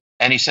fund.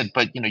 And he said,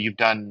 but you've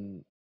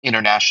done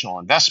international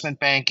investment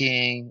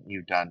banking,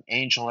 you've done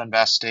angel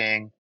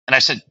investing. And I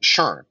said,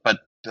 sure, but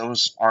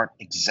those aren't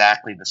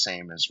exactly the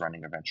same as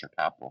running a venture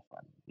capital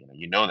fund.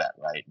 You know that,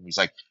 right? And he's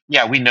like,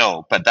 yeah, we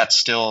know, but that's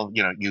still,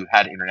 you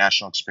had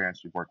international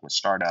experience. You've worked with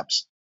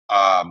startups.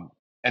 Um,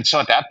 and so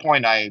at that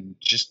point, I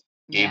just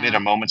gave it a Yeah.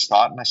 moment's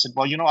thought and I said,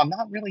 well, I'm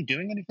not really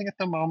doing anything at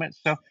the moment.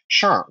 So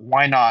sure,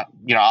 why not?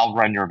 I'll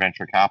run your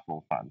venture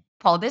capital fund.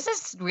 Paul, this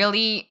is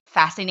really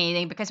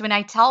fascinating because when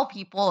I tell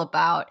people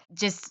about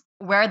just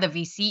where the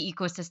VC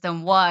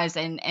ecosystem was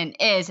and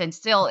is and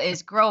still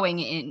is growing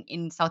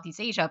in Southeast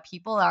Asia,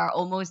 people are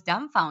almost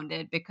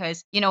dumbfounded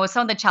because,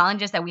 some of the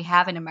challenges that we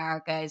have in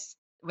America is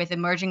with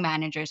emerging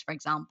managers, for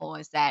example,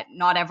 is that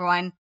not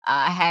everyone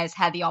has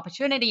had the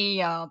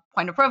opportunity,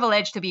 point of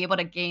privilege to be able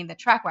to gain the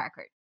track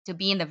record. to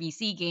be in the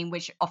VC game,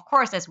 which, of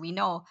course, as we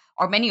know,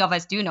 or many of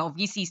us do know,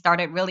 VC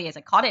started really as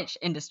a cottage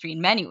industry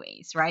in many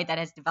ways, right? That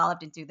has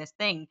developed into this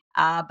thing.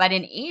 But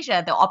in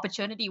Asia, the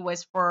opportunity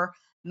was for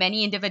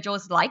many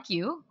individuals like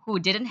you who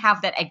didn't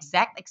have that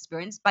exact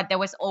experience, but there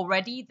was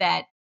already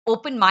that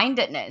open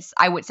mindedness,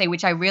 I would say,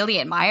 which I really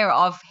admire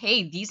of,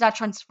 hey, these are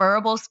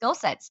transferable skill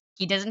sets.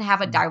 He doesn't have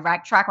a Mhm.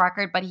 direct track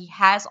record, but he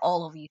has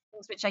all of these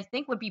things, which I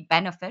think would be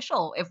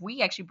beneficial if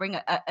we actually bring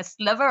a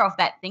sliver of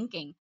that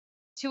thinking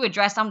to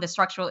address some of the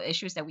structural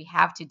issues that we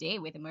have today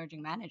with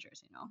emerging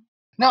managers, you know?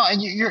 No,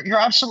 and you're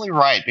absolutely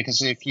right,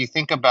 because if you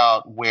think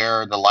about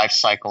where the life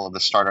cycle of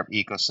the startup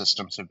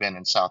ecosystems have been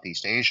in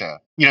Southeast Asia,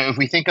 if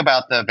we think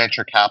about the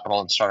venture capital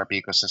and startup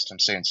ecosystem,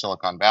 say in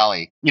Silicon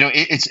Valley,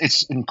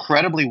 it's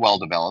incredibly well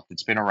developed.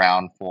 It's been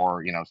around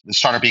for, the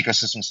startup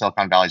ecosystem in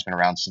Silicon Valley has been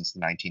around since the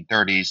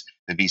 1930s.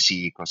 The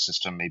VC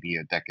ecosystem maybe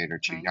a decade or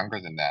two Right.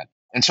 younger than that,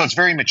 and so it's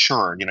very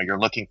mature. You're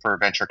looking for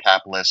venture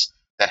capitalists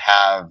that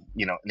have,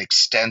 an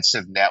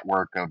extensive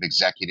network of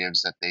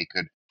executives that they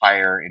could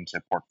hire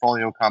into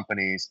portfolio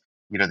companies.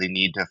 They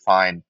need to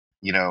find,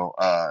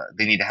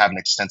 they need to have an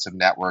extensive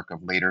network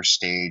of later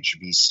stage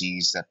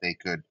VCs that they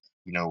could,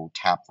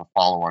 tap for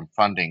follow on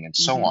funding and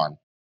so Hmm. on.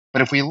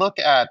 But if we look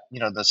at,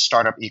 the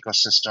startup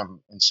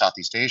ecosystem in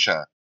Southeast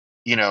Asia,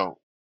 you know,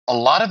 a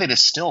lot of it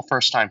is still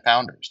first time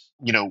founders.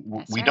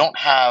 That's We right. don't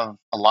have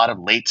a lot of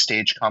late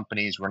stage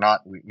companies. We're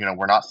not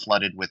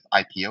flooded with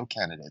IPO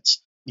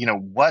candidates.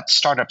 What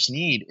startups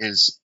need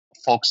is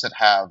folks that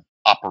have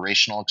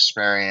operational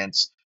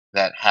experience,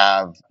 that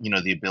have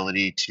the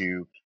ability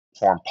to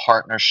form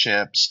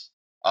partnerships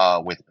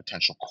with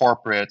potential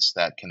corporates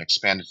that can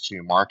expand into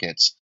new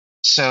markets.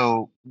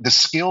 So the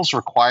skills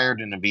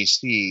required in a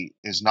VC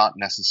is not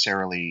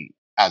necessarily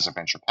as a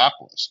venture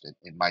capitalist.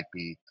 It might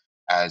be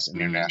as an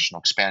Hmm. international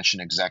expansion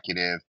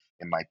executive.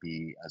 It might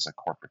be as a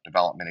corporate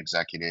development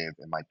executive.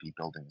 It might be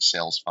building a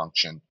sales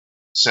function.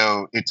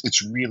 So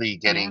it's really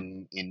Yeah.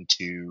 getting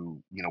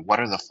into, what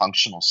are the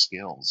functional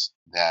skills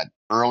that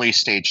early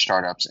stage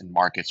startups in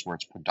markets where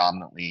it's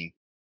predominantly,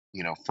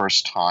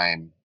 first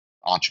time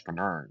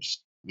entrepreneurs,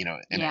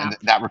 Yeah.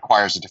 that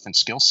requires a different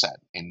skill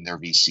set in their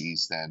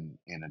VCs than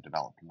in a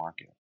developed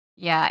market.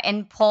 Yeah,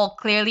 and Paul,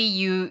 clearly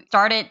you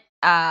started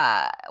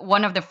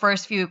one of the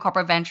first few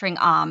corporate venturing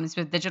arms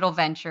with Digital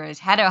Ventures,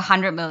 had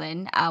 100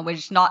 million,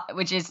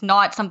 which is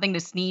not something to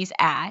sneeze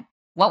at.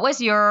 What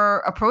was your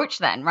approach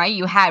then? Right,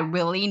 you had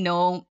really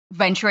no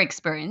venture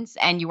experience,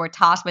 and you were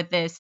tasked with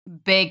this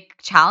big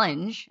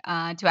challenge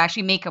to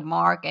actually make a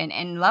mark.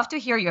 And love to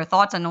hear your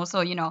thoughts, and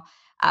also,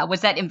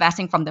 was that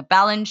investing from the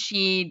balance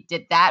sheet?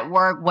 Did that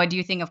work? What do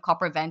you think of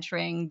corporate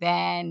venturing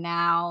then,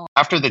 now?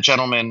 After the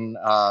gentleman,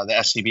 the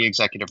SCB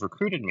executive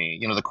recruited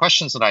me, the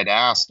questions that I'd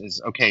asked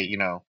is, okay,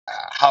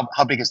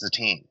 how big is the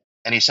team?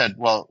 And he said,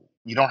 well,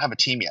 you don't have a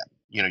team yet.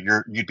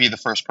 You'd be the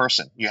first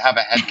person. You have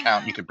a head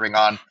count. You could bring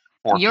on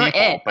four You're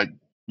people, it. but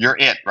you're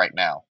it right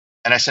now.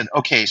 And I said,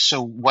 okay,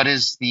 so what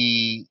is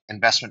the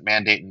investment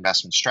mandate,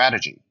 investment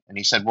strategy? And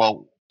he said,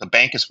 well, the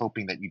bank is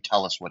hoping that you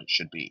tell us what it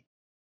should be.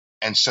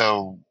 And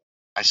so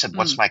I said,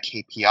 what's Mm. my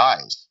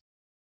KPIs?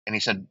 And he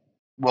said,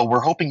 well,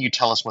 we're hoping you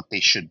tell us what they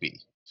should be.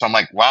 So I'm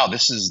like, wow,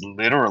 this is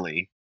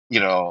literally,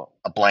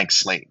 a blank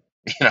slate.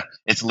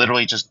 It's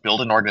literally just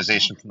build an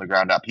organization from the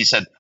ground up. He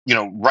said,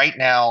 right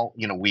now,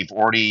 we've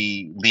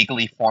already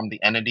legally formed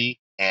the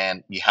entity,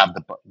 and you have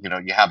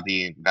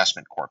the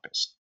investment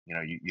corpus.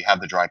 You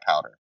have the dry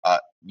powder.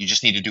 You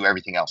just need to do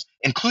everything else,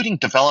 including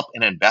develop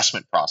an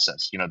investment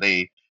process.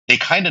 They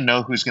kind of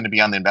know who's going to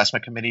be on the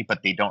investment committee,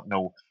 but they don't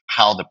know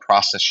how the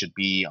process should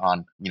be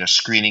on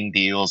screening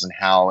deals and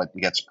how it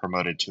gets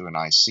promoted to an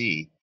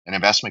IC, an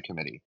investment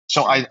committee.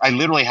 So Sure. I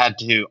literally had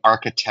to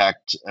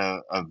architect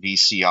a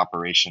VC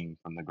operation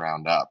from the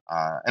ground up,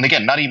 and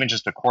again, not even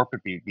just a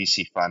corporate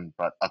VC fund,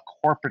 but a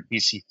corporate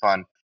VC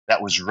fund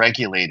that was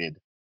regulated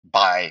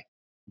by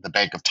the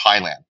Bank of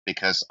Thailand,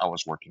 because I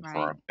was working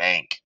for Right. a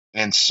bank.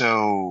 And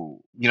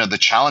so, the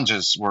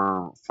challenges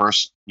were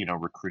first,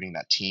 recruiting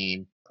that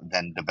team,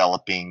 then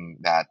developing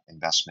that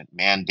investment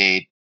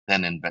mandate,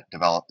 then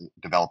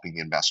developing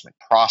the investment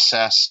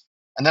process.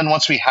 And then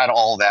once we had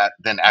all that,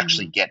 then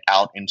actually Mhm. get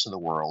out into the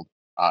world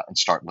and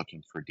start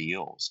looking for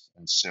deals.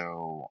 And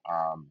so,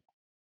 I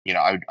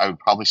would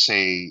probably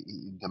say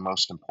the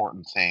most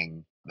important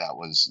thing that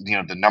was,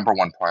 the number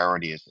one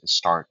priority is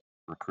start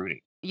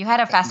recruiting. You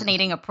had a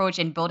fascinating approach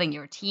in building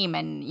your team,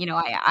 and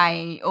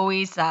I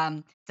always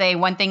say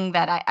one thing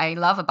that I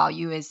love about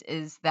you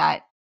is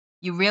that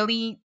you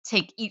really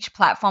take each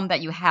platform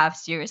that you have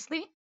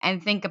seriously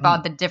and think about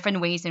Mm. the different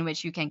ways in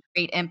which you can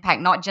create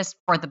impact, not just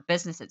for the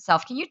business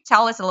itself. Can you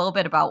tell us a little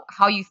bit about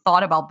how you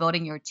thought about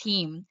building your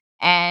team,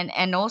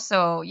 and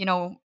also,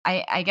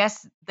 I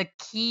guess the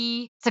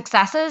key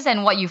successes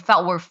and what you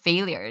felt were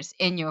failures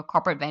in your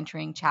corporate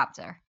venturing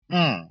chapter?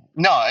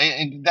 No,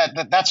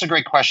 that's a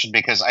great question,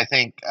 because I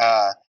think,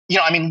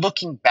 I mean,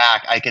 looking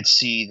back, I could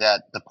see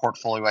that the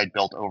portfolio I'd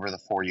built over the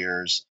 4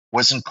 years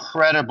was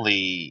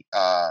incredibly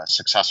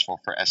successful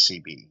for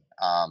SCB.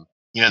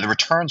 The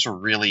returns were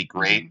really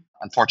great. Mhm.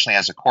 Unfortunately,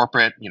 as a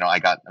corporate, I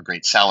got a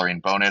great salary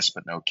and bonus,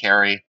 but no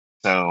carry.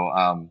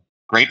 So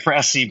great for Yeah.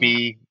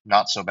 SCB,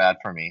 not so bad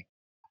for me.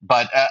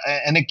 But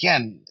and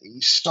again,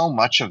 so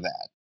much of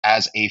that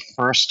as a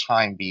first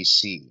time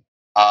VC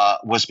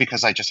was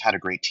because I just had a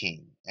great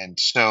team, and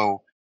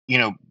so you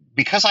know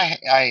because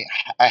I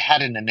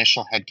had an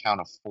initial headcount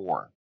of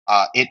four,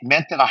 it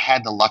meant that I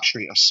had the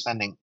luxury of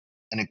spending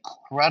an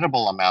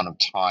incredible amount of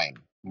time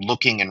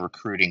looking and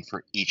recruiting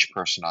for each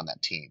person on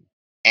that team.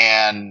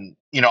 And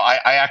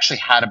I actually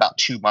had about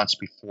 2 months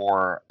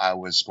before I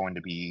was going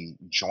to be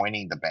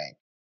joining the bank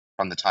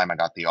from the time I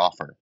got the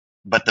offer.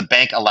 But the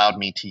bank allowed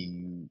me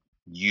to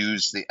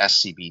use the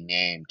SCB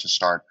name to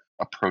start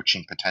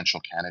approaching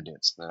potential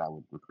candidates that I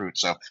would recruit.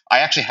 So I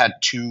actually had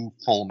 2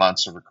 full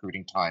months of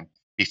recruiting time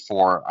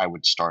before I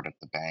would start at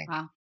the bank.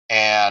 Wow.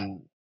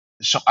 And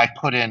so I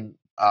put in,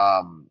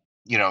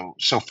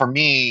 so for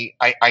me,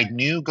 I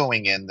knew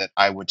going in that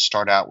I would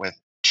start out with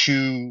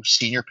two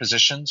senior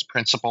positions,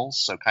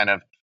 principals, so kind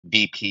of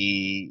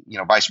VP,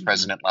 vice Hmm.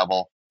 president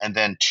level, and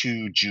then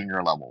two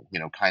junior level,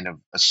 kind of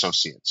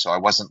associates. So I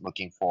wasn't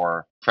looking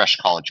for fresh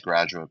college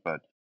graduate, but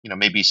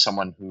maybe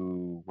someone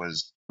who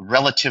was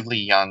relatively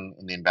young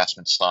in the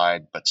investment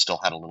side, but still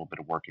had a little bit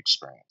of work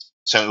experience.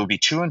 So it would be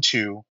two and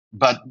two.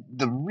 But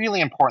the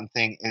really important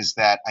thing is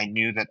that I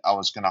knew that I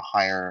was going to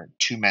hire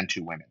two men,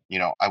 two women.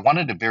 I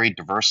wanted a very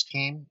diverse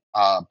team,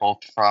 both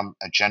from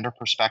a gender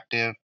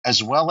perspective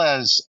as well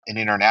as an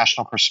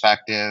international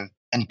perspective,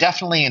 and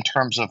definitely in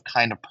terms of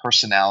kind of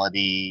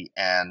personality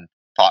and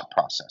thought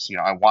process.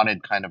 I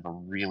wanted kind of a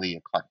really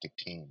eclectic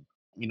team.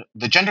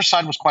 The gender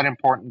side was quite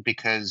important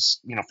because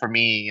for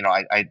me,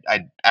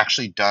 I'd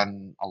actually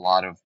done a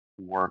lot of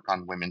work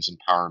on women's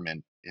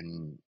empowerment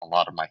in a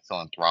lot of my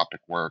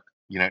philanthropic work.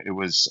 It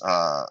was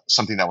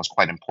something that was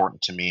quite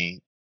important to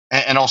me.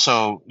 And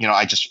also,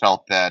 I just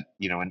felt that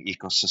an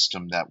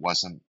ecosystem that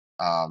wasn't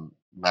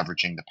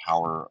leveraging the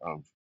power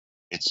of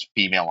its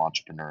female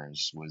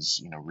entrepreneurs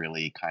was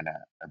really kind of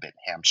a bit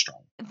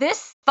hamstrung.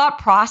 This thought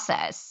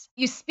process,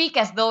 you speak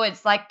as though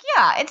it's like,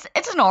 yeah,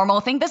 it's a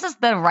normal thing. This is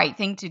the right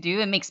thing to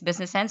do. It makes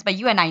business sense. But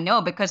you and I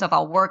know because of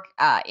our work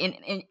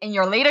in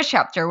your later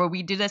chapter where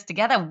we do this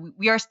together,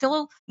 we are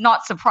still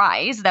not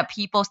surprised that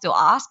people still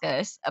ask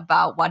us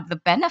about what the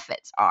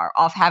benefits are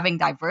of having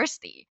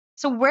diversity.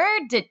 So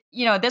where did,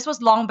 this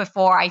was long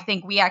before I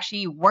think we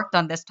actually worked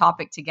on this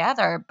topic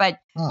together, but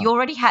you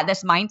already had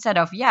this mindset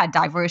of, yeah,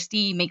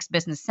 diversity makes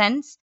business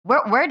sense.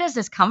 Where does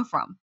this come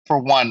from? For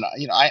one,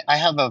 I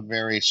have a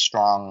very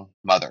strong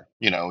mother,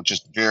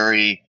 just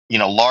very,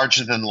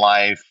 larger than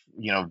life,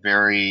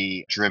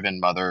 very driven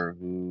mother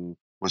who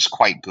was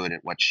quite good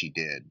at what she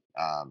did.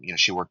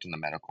 She worked in the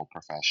medical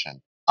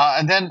profession.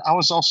 And then I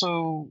was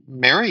also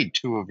married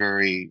to a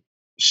very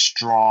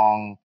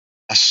strong,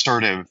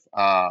 assertive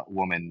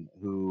woman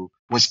who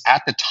was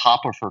at the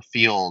top of her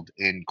field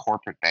in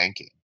corporate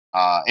banking.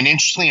 And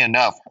interestingly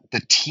enough,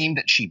 the team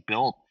that she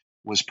built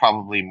was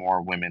probably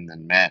more women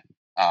than men,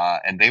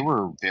 and they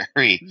were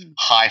very Mm.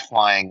 high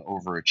flying,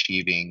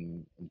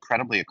 overachieving,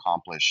 incredibly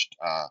accomplished,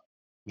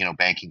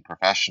 banking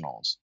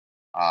professionals.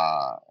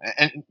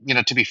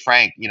 And to be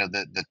frank,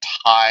 the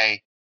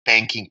Thai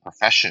banking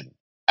profession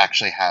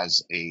actually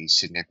has a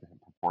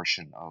significant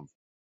proportion of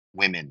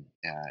women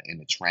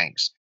in its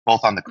ranks,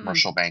 both on the Mm.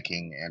 commercial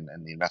banking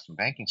and the investment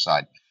banking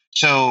side.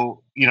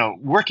 So,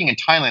 working in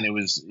Thailand, it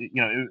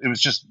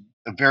was just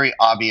a very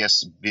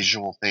obvious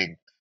visual thing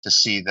to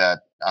see that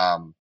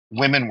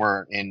women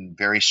were in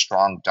very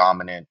strong,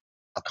 dominant,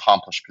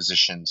 accomplished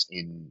positions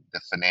in the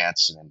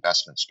finance and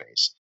investment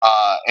space.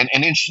 And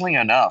interestingly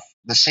enough,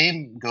 the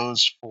same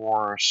goes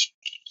for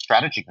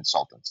strategy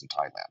consultants in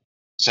Thailand.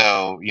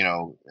 So,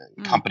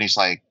 Mm. companies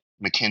like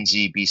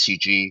McKinsey,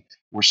 BCG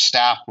were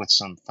staffed with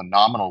some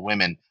phenomenal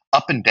women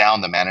up and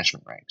down the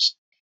management ranks.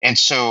 And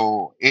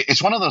so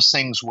it's one of those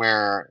things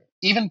where,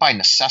 even by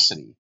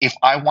necessity, if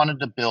I wanted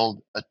to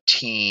build a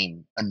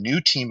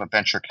new team of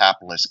venture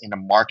capitalists in a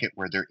market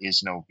where there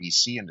is no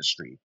VC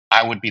industry,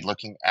 I would be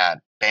looking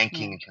at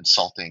banking Yeah. and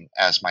consulting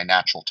as my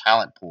natural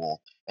talent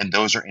pool. And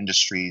those are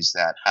industries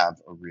that have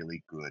a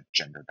really good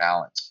gender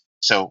balance.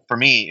 So for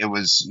me, it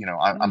was,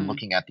 I'm Mm.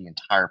 looking at the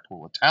entire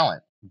pool of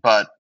talent.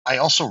 But I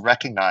also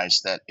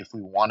recognize that if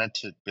we wanted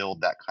to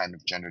build that kind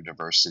of gender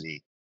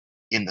diversity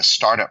in the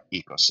startup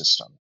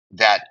ecosystem,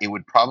 that it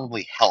would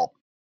probably help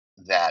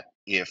that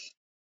if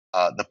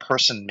the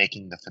person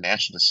making the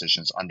financial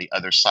decisions on the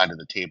other side of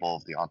the table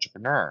of the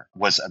entrepreneur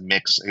was a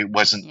mix. It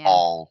wasn't Yeah.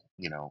 all,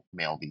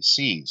 male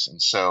VCs.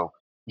 And so,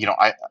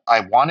 I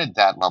wanted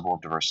that level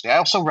of diversity. I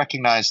also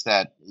recognize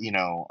that,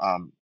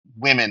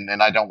 women,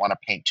 and I don't want to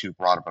paint too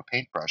broad of a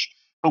paintbrush,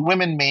 but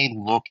women may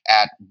look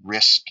at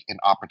risk and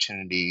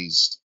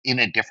opportunities in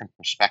a different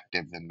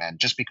perspective than men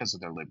just because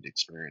of their lived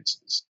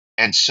experiences.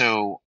 And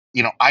so,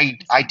 I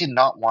I see. did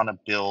not want to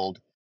build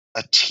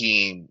a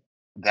team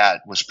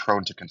that was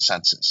prone to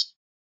consensus,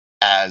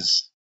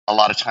 as a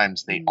lot of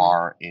times they Mm.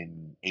 are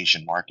in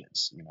Asian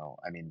markets.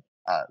 I mean,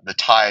 the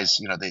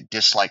Thais, they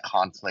dislike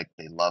conflict,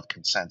 they love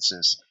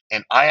consensus.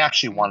 And I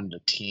actually Right. wanted a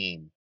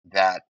team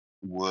that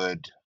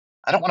would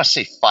I don't want to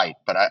say fight,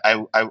 but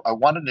I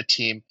wanted a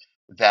team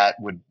that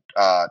would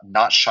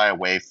not shy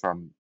away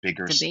from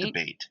vigorous Debate.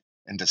 debate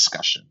and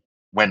discussion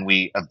when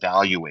we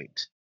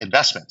evaluate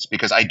investments,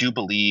 because I do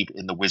believe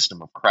in the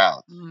wisdom of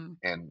crowds. Mm,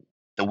 And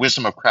the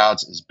wisdom of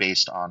crowds is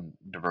based on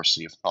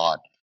diversity of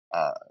thought,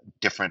 uh,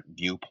 different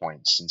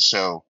viewpoints. And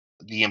so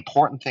the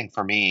important thing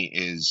for me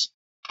is,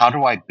 how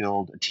do I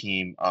build a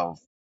team of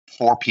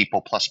four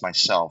people plus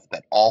myself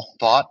that all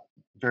thought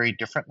very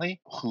differently,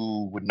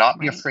 who would not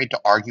be right. afraid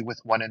to argue with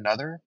one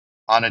another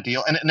on a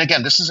deal. And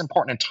again, this is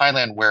important in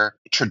Thailand, where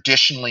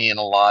traditionally in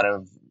a lot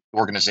of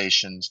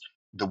organizations,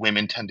 the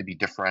women tend to be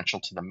differential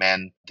to the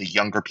men, the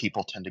younger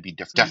people tend to be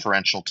Mm,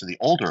 deferential to the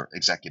older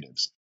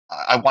executives.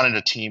 I wanted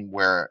a team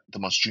where the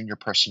most junior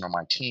person on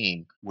my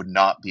team would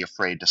not be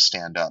afraid to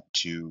stand up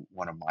to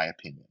one of my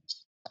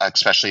opinions,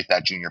 especially if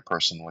that junior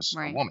person was a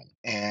right. woman.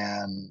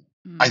 And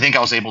I Mm, think I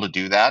was able to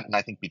do that. And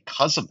I think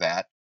because of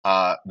that,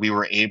 we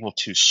were able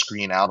to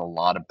screen out a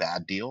lot of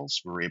bad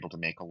deals. We were able to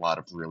make a lot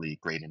of really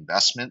great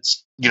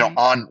investments.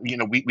 right.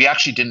 We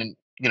actually didn't,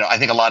 I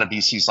think a lot of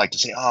VCs like to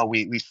say, oh,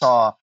 we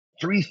saw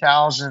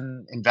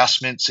 3,000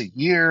 investments a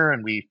year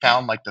and we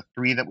found like the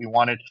three that we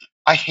wanted.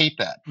 I hate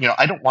that.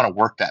 I don't want to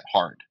work that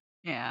hard.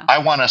 Yeah. I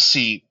want to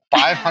see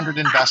 500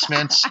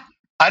 investments.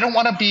 I don't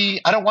want to be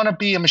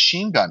a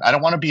machine gun. I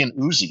don't want to be an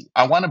Uzi.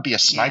 I want to be a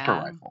sniper Yeah.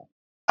 rifle.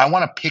 I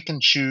want to pick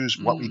and choose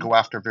what we Mm, go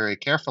after very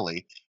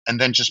carefully,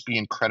 and then just be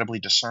incredibly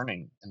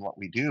discerning in what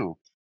we do.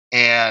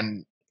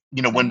 And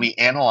when mm, we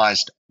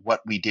analyzed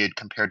what we did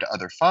compared to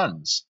other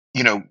funds,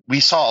 we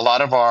saw a lot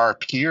of our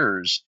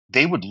peers,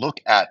 they would look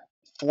at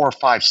four,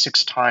 five,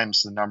 six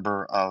times the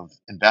number of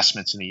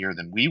investments in a year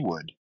than we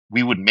would.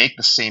 We would make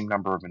the same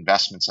number of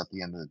investments at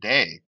the end of the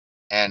day,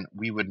 and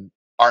we right.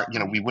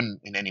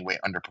 wouldn't in any way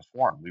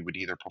underperform. We would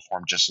either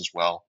perform just as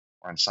well,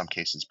 or in some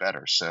cases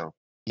better. So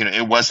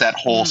it was that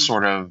whole Mm,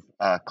 sort of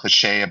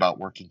cliche about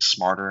working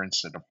smarter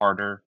instead of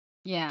harder,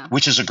 yeah.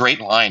 which is a great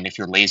line if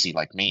you're lazy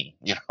like me.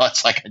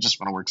 It's like, I just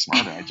want to work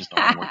smarter, I just don't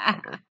want to work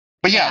harder.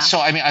 But yeah, Yeah. so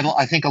I mean,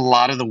 I think a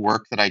lot of the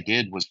work that I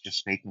did was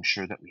just making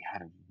sure that we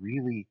had a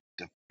really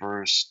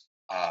diverse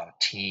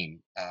team.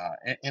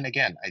 And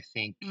again, I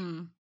think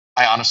Mm.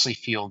 I honestly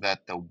feel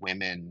that the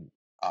women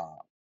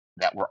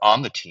that were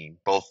on the team,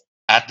 both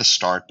at the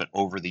start but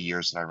over the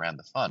years that I ran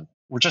the fund,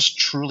 were just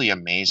truly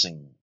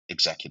amazing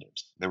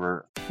executives. They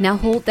were. Now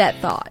hold that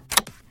thought.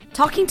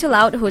 Talking Too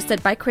Loud,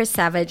 hosted by Chris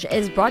Savage,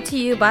 is brought to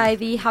you by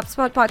the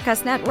HubSpot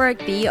Podcast Network,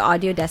 the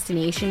audio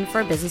destination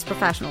for business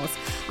professionals.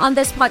 On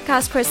this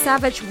podcast, Chris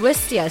Savage,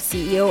 Wistia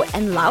CEO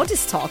and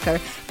loudest talker,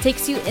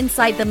 takes you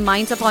inside the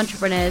minds of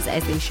entrepreneurs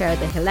as they share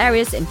the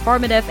hilarious,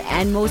 informative,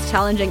 and most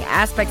challenging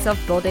aspects of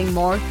building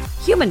more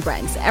human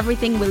brands.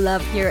 Everything we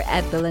love here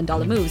at Billion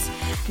Dollar Moves.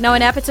 Now,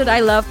 an episode I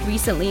loved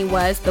recently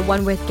was the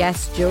one with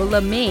guest Joe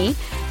LeMay,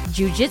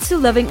 Jiu-Jitsu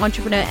loving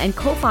entrepreneur and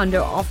co-founder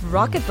of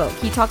Rocketbook.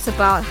 He talks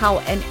about how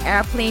an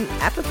airplane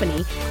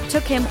epiphany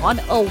took him on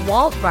a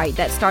wild ride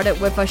that started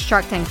with a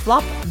Shark Tank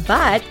flop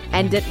but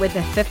ended with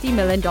a $50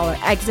 million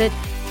exit.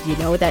 You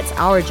know that's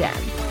our jam.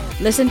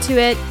 Listen to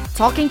it,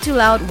 Talking Too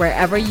Loud,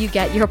 wherever you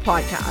get your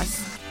podcasts.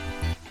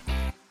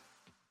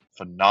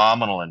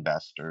 Phenomenal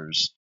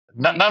investors.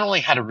 Not, Right. not only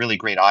had a really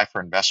great eye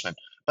for investment,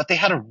 but they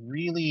had a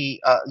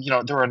really,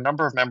 there were a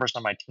number of members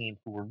on my team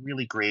who were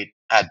really great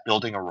at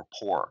building a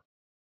rapport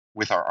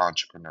with our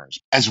entrepreneurs,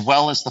 as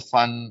well as the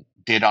fund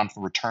did on a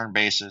return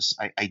basis.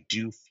 I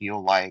do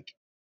feel like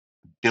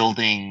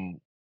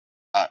building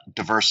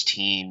diverse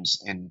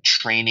teams and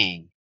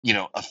training,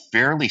 a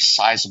fairly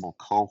sizable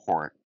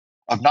cohort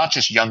of not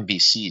just young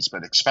VCs,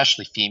 but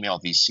especially female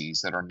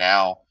VCs that are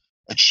now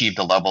achieved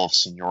a level of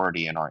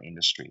seniority in our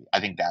industry. I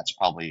think that's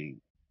probably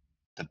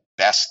the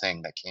best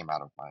thing that came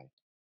out of my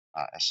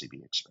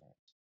SCB experience.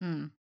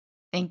 Hmm.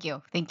 Thank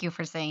you. Thank you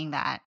for saying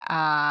that.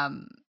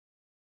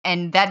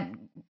 And that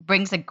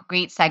brings a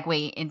great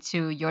segue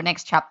into your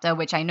next chapter,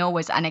 which I know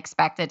was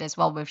unexpected as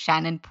well, with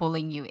Shannon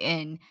pulling you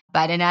in.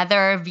 But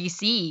another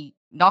VC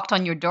knocked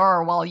on your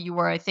door while you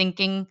were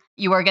thinking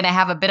you were going to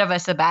have a bit of a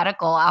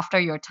sabbatical after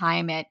your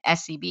time at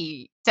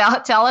SCB.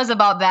 Tell us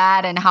about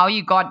that and how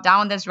you got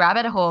down this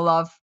rabbit hole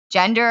of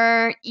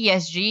gender,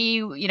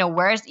 ESG.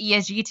 Where's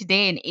ESG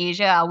today in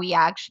Asia? Are we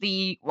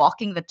actually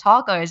walking the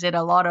talk, or is it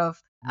a lot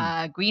of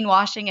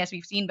greenwashing as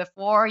we've seen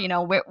before?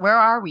 Where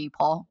are we,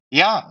 Paul?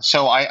 Yeah,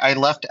 so I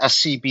left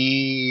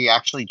SCB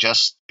actually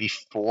just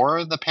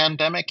before the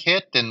pandemic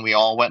hit and we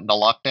all went into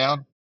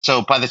lockdown.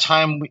 So by the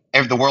time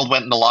the world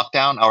went into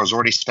lockdown, I was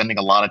already spending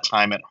a lot of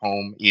time at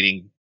home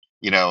eating,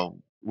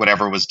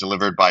 whatever was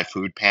delivered by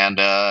Food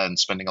Panda, and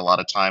spending a lot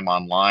of time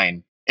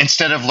online.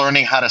 Instead of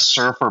learning how to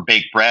surf or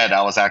bake bread,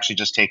 I was actually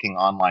just taking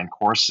online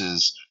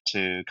courses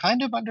to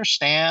kind of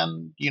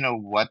understand,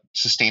 what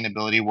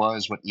sustainability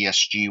was, what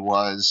ESG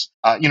was.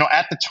 At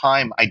the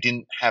time, I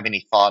didn't have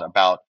any thought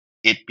about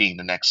it being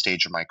the next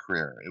stage of my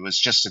career. It was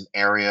just an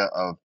area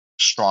of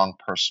strong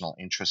personal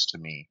interest to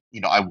me.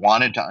 I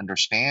wanted to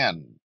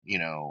understand,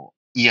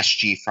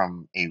 ESG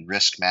from a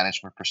risk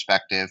management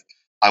perspective.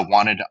 I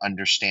wanted to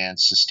understand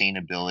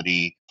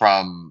sustainability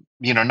from,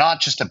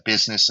 not just a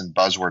business and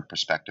buzzword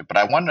perspective, but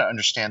I wanted to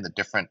understand the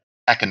different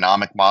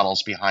economic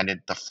models behind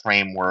it, the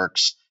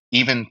frameworks,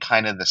 even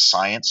kind of the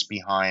science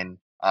behind,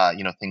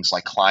 things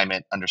like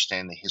climate,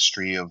 understanding the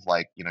history of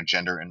like,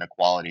 gender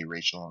inequality,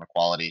 racial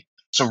inequality.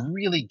 So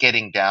really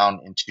getting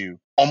down into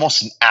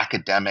almost an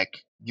academic,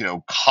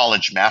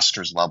 college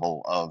master's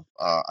level of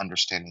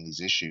understanding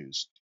these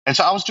issues. And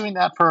so I was doing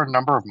that for a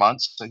number of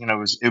months. So,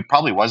 it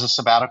probably was a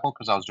sabbatical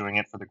because I was doing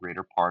it for the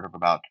greater part of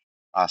about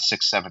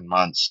 6, 7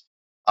 months.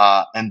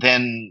 And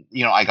then,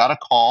 I got a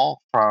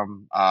call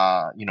from,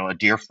 a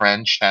dear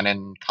friend,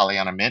 Shannon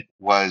Kalyanamit,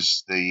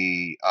 was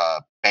the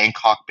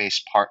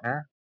Bangkok-based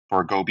partner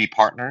for Gobi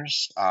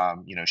Partners.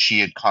 She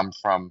had come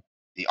from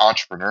the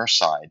entrepreneur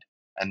side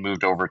and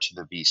moved over to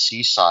the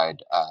VC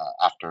side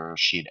after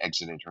she had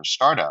exited her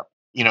startup.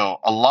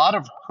 A lot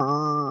of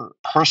her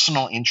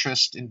personal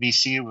interest in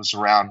VC was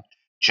around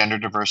gender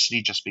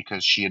diversity just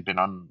because she had been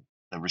on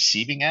the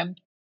receiving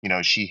end.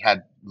 She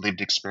had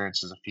lived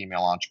experience as a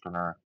female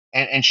entrepreneur.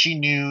 And she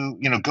knew,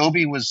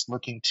 Gobi was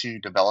looking to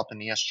develop an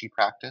ESG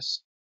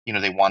practice.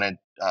 They wanted,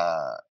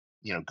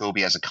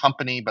 Gobi as a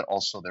company, but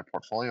also their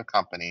portfolio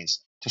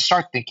companies to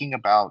start thinking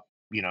about,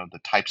 the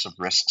types of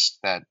risks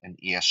that an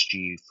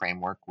ESG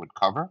framework would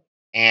cover.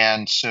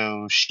 And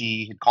so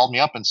she had called me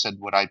up and said,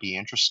 would I be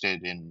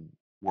interested in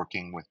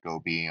working with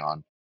Gobi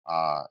on,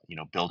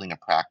 building a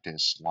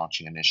practice,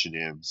 launching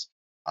initiatives,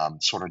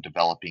 sort of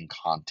developing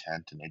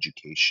content and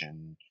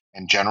education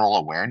and general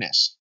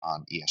awareness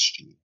on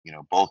ESG,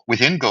 both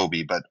within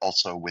Gobi, but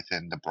also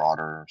within the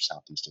broader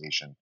Southeast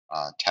Asian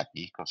tech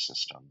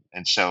ecosystem.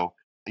 And so,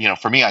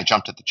 for me, I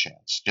jumped at the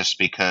chance just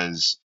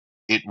because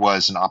it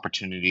was an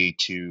opportunity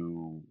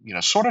to,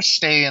 sort of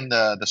stay in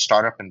the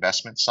startup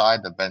investment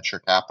side, the venture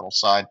capital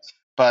side,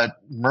 but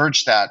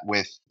merge that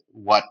with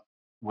what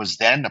was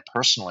then a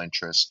personal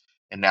interest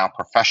and now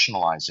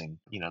professionalizing,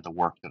 the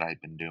work that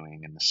I've been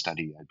doing and the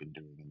study I've been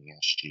doing in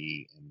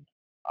ESG and,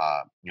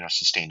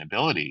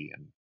 sustainability.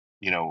 And,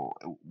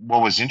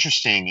 what was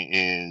interesting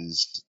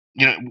is,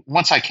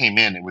 once I came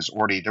in, it was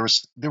already, there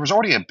was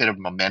already a bit of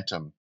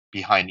momentum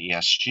behind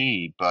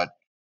ESG, but,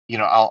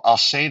 I'll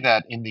say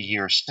that in the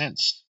years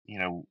since,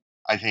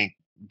 I think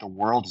the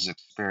world has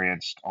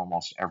experienced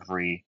almost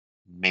every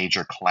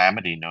major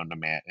calamity known to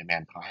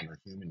mankind or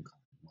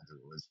humankind, whether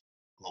it was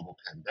global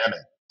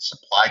pandemic,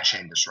 supply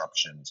chain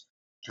disruptions,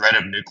 threat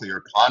of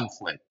nuclear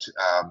conflict,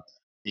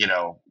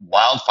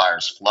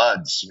 wildfires,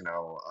 floods.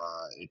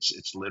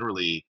 It's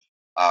literally,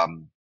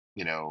 um,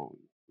 you know,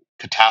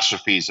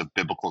 catastrophes of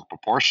biblical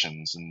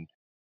proportions, and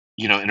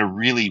in a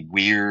really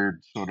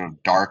weird, sort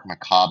of dark,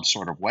 macabre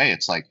sort of way.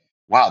 It's like,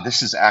 wow,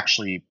 this is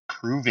actually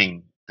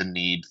proving the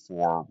need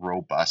for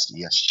robust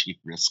ESG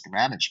risk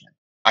management.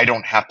 I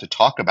don't have to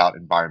talk about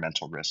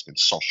environmental risk and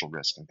social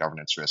risk and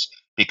governance risk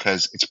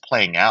because it's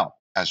playing out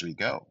as we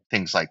go.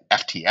 Things like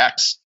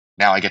FTX.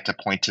 Now I get to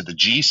point to the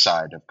G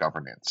side of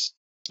governance.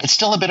 It's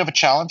still a bit of a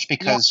challenge Yeah.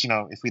 because,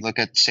 if we look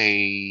at,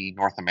 say,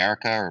 North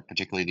America or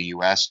particularly the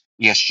US,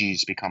 ESG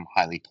has become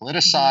highly Mhm.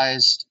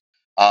 politicized.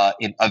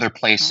 In other Right.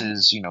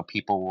 places,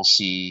 people will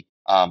see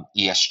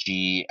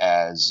ESG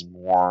as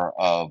more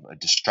of a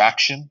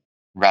distraction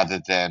rather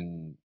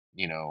than,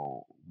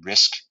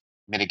 risk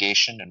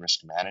mitigation and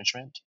risk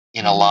management.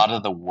 In a Mhm. lot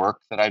of the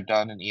work that I've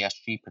done in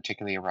ESG,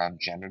 particularly around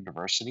gender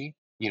diversity,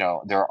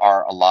 there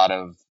are a lot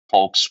of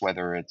folks,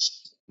 whether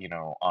it's,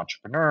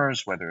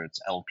 entrepreneurs, whether it's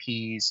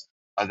LPs,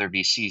 other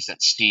VCs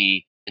that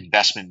see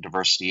investment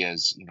diversity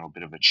as, a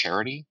bit of a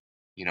charity.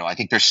 I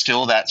think there's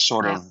still that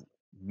sort Yeah. of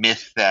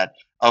myth that,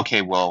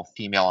 okay, well,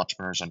 female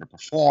entrepreneurs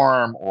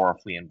underperform, or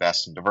if we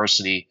invest in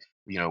diversity,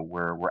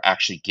 we're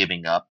actually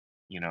giving up,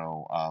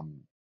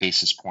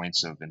 basis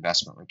points of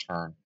investment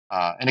return.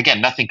 And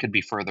again, nothing could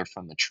be further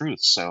from the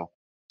truth.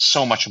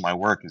 So much of my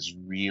work is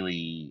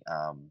really,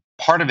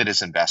 part of it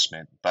is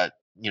investment, but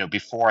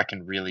before I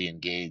can really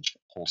engage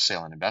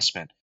wholesale in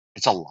investment,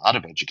 it's a lot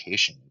of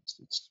education.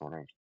 It's sort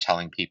of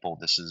telling people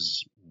this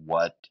is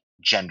what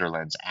gender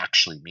lens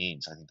actually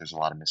means. I think there's a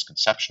lot of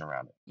misconception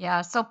around it.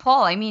 Yeah. So,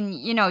 Paul, I mean,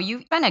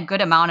 you've spent a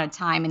good amount of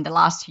time in the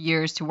last few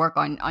years to work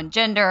on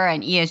gender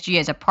and ESG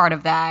as a part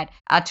of that,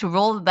 to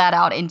roll that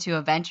out into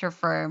a venture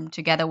firm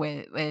together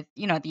with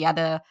the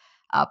other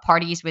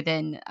parties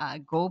within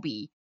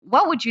Gobi.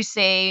 What would you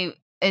say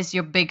is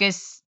your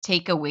biggest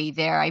takeaway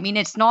there? I mean,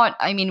 it's not.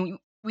 I mean,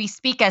 we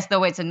speak as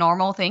though it's a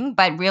normal thing,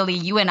 but really,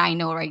 you and I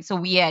know, right? So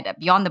we at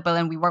Beyond the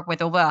Billion, we work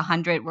with over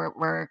 100.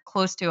 We're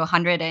close to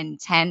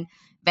 110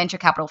 venture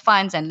capital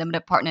funds and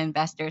limited partner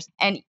investors.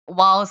 And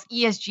whilst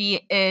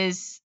ESG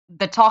is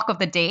the talk of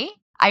the day,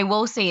 I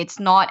will say it's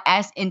not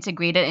as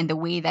integrated in the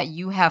way that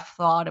you have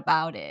thought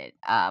about it.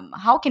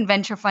 How can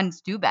venture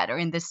funds do better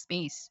in this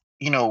space?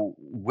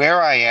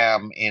 Where I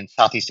am in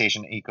Southeast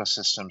Asian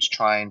ecosystems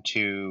trying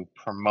to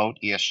promote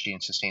ESG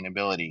and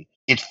sustainability,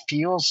 it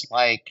feels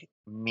like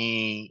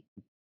me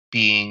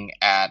being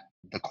at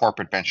the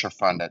corporate venture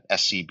fund at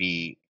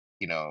SCB,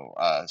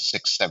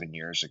 6, 7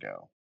 years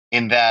ago.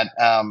 In that,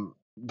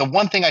 the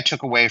one thing I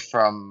took away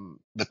from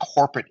the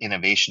corporate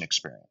innovation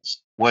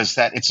experience was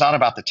that it's not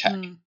about the tech.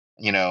 Mm,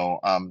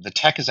 The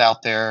tech is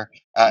out there.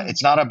 mm,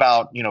 It's not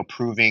about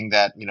proving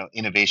that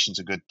innovation's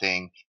a good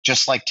thing.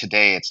 Just like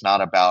today, it's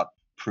not about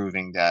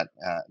proving that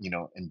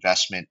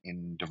investment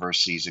in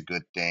diversity is a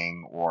good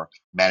thing or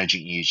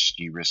managing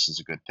ESG risks is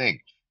a good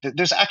thing.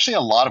 There's actually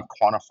a lot of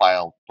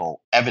quantifiable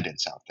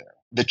evidence out there.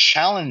 The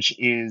challenge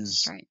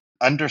is right.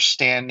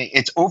 understanding.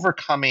 It's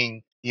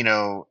overcoming.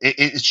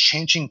 It's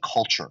changing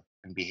culture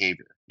and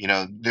behavior.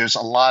 There's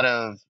a lot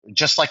of,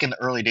 just like in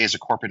the early days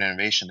of corporate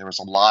innovation, there was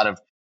a lot of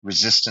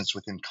resistance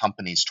within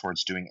companies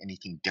towards doing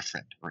anything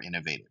different or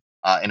innovative.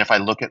 And if I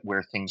look at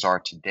where things are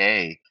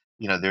today,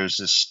 there's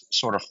this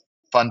sort of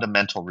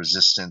fundamental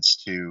resistance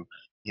to,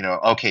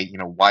 okay,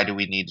 why do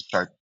we need to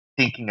start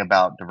thinking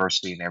about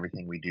diversity in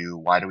everything we do?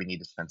 Why do we need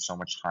to spend so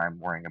much time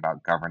worrying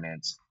about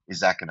governance?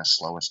 Is that going to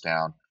slow us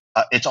down?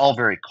 It's all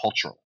very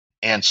cultural.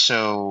 And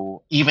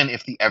so even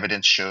if the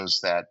evidence shows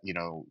that,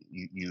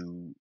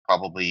 you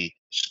probably,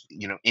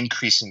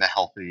 increasing the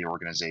health of the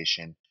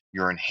organization,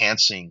 you're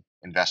enhancing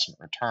investment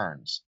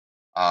returns.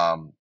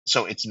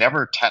 So it's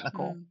never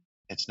technical, Mm,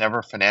 it's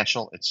never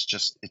financial.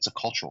 It's a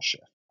cultural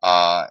shift.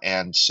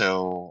 And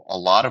so a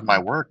lot of my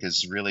mm, work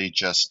is really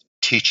just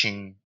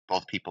teaching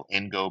both people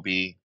in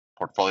Gobi,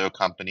 portfolio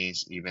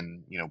companies,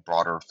 even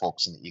broader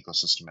folks in the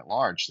ecosystem at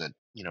large that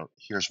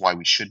here's why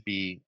we should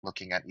be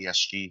looking at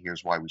ESG.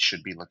 Here's why we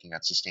should be looking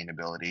at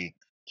sustainability.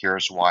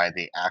 Here's why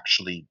they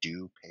actually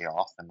do pay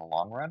off in the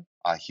long run.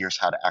 Here's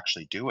how to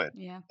actually do it.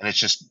 yeah. And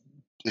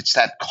it's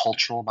that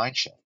cultural mind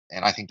shift.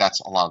 And I think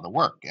that's a lot of the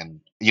work.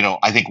 And,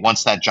 I think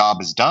once that job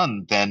is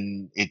done,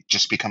 then it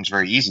just becomes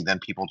very easy. Then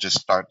people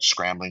just start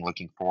scrambling,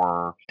 looking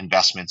for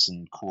investments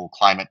in cool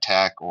climate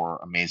tech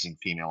or amazing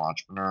female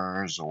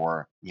entrepreneurs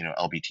or,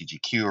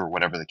 LBTGQ or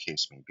whatever the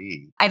case may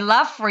be. I'd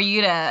love for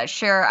you to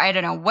share, I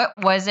don't know, what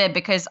was it?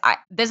 Because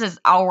this is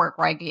our work,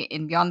 right,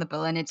 in Beyond the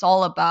Billion. It's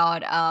all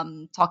about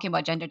talking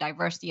about gender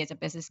diversity as a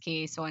business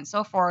case, so on and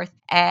so forth.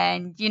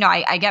 And,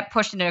 I get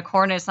pushed into the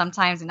corner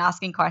sometimes and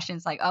asking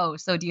questions like, oh,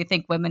 so do you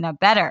think women are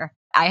better?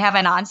 I have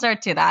an answer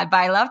to that, but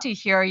I love to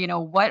hear,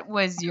 what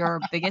was your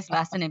biggest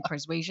lesson in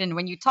persuasion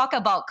when you talk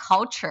about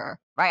culture,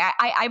 right?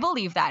 I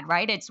believe that,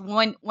 right? It's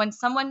when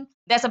someone,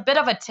 there's a bit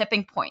of a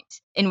tipping point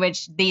in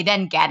which they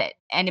then get it,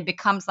 and it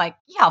becomes like,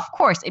 yeah, of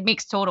course, it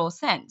makes total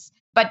sense.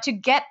 But to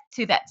get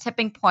to that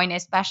tipping point,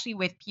 especially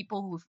with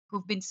people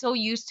who've been so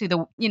used to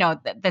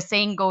the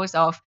saying goes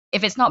of,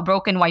 if it's not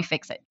broken, why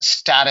fix it?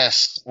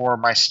 Status or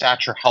my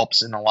stature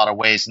helps in a lot of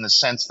ways in the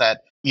sense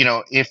that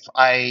if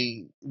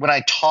I when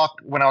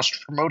I was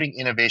promoting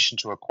innovation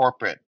to a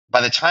corporate,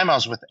 by the time I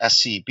was with Mm,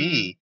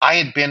 SCB, I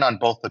had been on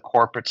both the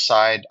corporate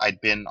side,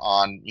 I'd been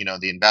on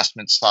the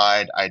investment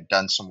side, I'd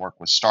done some work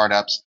with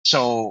startups.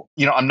 So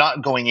I'm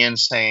not going in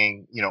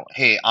saying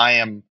hey, I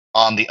am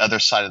on the other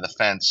side of the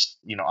fence,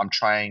 I'm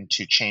trying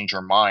to change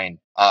your mind.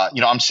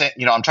 I'm saying,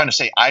 I'm trying to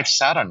say I've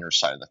sat on your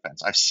side of the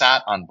fence. I've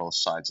sat on both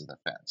sides of the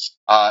fence.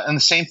 And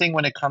the same thing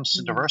when it comes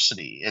to mm,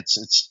 diversity.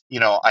 It's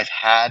I've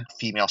had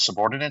female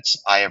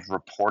subordinates. I have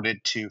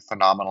reported to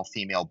phenomenal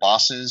female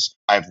bosses.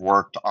 I've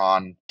worked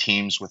on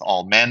teams with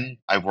all men.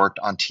 I've worked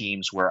on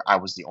teams where I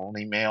was the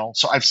only male.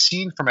 So I've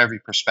seen from every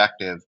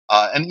perspective.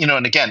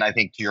 And again, I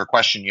think to your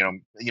question,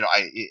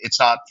 it's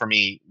not for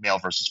me male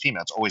versus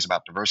female. It's always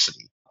about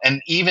diversity. And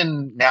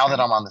even now that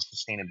right. I'm on the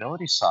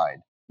sustainability side,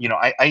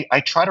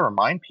 I try to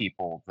remind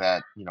people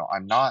that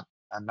I'm not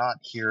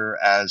here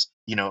as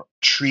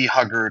tree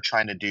hugger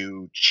trying to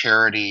do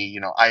charity.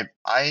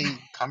 I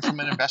come from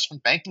an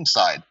investment banking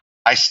side.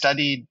 I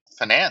studied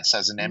finance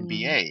as an Mm,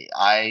 MBA.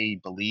 I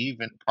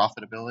believe in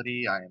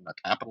profitability. I am a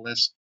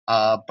capitalist,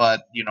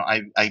 but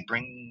I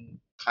bring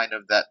kind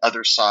of that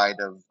other side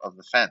of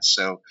the fence.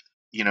 So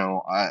you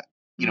know uh,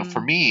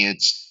 for mm. me,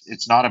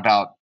 it's not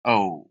about,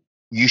 oh,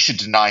 you should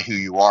deny who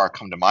you are,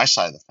 come to my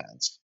side of the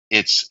fence.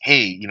 It's,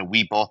 hey,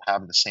 we both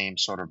have the same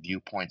sort of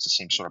viewpoints, the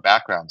same sort of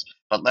backgrounds,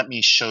 but let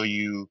me show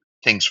you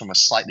things from a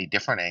slightly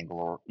different angle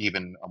or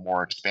even a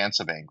more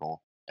expansive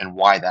angle and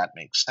why that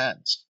makes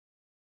sense.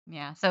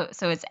 Yeah. So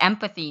it's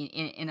empathy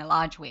in a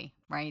large way,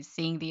 right?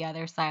 Seeing the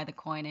other side of the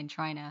coin and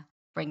trying to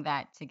bring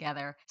that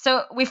together.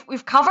 So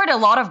we've covered a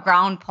lot of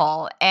ground,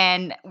 Paul,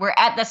 and we're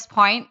at this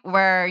point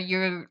where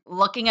you're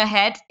looking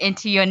ahead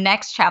into your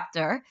next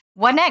chapter.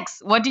 What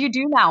next? What do you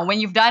do now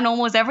when you've done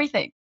almost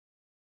everything?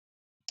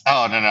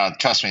 Oh, no, no,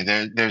 trust me.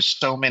 There's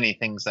so many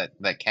things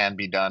that can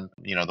be done.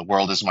 The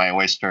world is my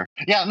oyster.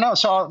 Yeah, no.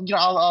 So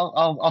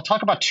I'll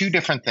talk about two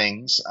different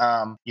things.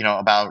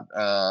 About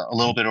a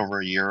little bit over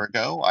a year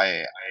ago,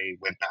 I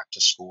went back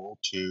to school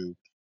to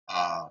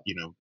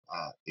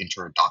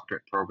enter a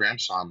doctorate program.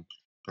 So I'm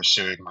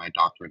pursuing my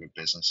doctorate of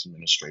business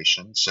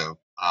administration. So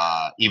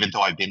even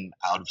though I've been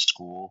out of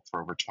school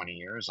for over 20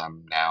 years,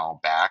 I'm now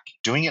back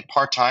doing it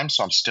part time.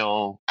 So I'm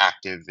still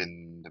active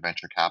in the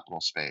venture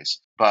capital space.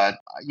 But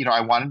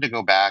I wanted to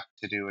go back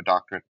to do a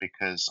doctorate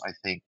because I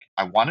think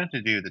I wanted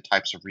to do the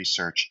types of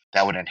research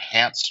that would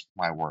enhance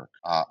my work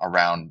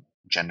around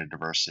gender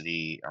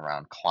diversity,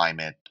 around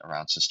climate,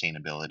 around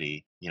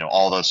sustainability,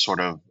 all those sort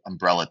of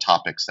umbrella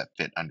topics that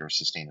fit under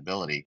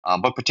sustainability,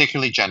 but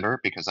particularly gender,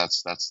 because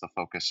that's the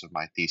focus of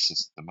my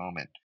thesis at the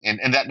moment.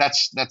 And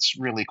that's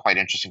really quite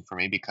interesting for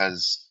me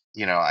because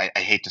I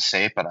hate to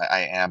say it, but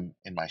I am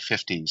in my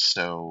 50s.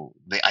 So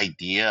the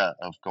idea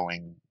of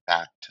going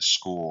back to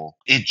school,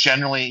 it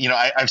generally,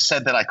 I've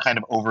said that I kind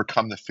of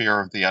overcome the fear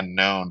of the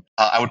unknown.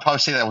 I would probably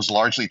say that was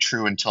largely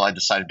true until I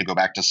decided to go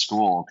back to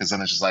school, because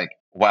then it's just like,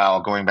 wow,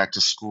 going back to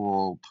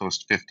school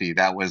post 50,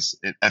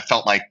 I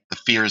felt like the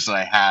fears that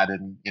I had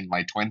in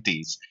my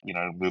 20s,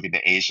 moving to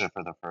Asia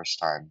for the first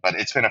time. But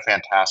it's been a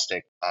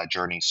fantastic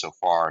journey so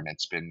far, and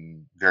it's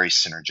been very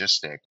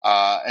synergistic.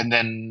 And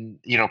then,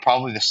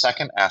 probably the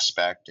second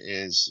aspect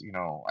is,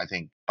 I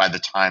think by the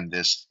time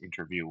this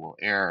interview will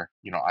air,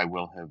 I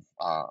will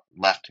have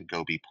left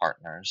Gobi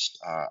Partners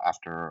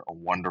after a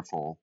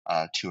wonderful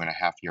 2.5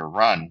 year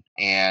run.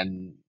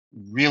 And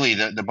really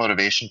the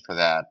motivation for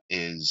that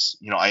is,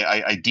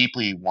 I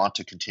deeply want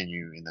to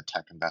continue in the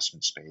tech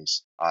investment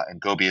space, and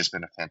Gobi has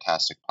been a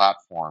fantastic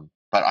platform,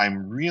 but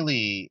I'm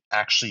really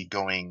actually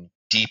going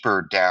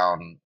deeper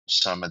down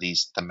some of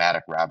these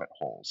thematic rabbit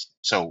holes.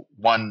 So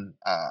one,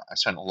 I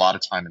spent a lot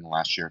of time in the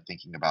last year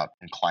thinking about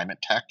in climate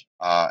tech,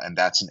 and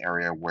that's an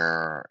area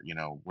where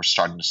we're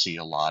starting to see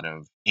a lot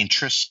of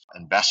interest,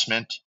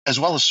 investment, as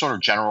well as sort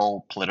of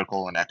general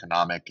political and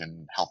economic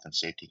and health and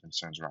safety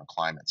concerns around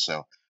climate.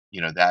 So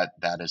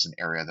that is an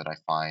area that I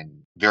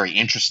find very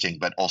interesting,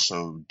 but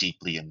also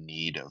deeply in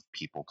need of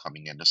people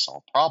coming in to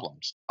solve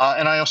problems.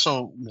 And I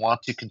also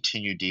want to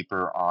continue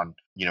deeper on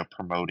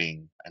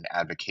promoting and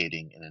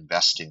advocating and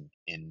investing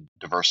in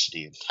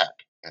diversity in tech.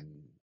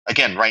 And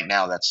again, right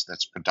now that's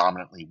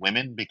predominantly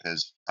women,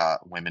 because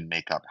women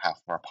make up half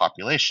of our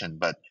population.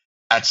 But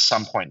at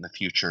some point in the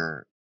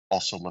future,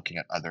 also looking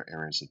at other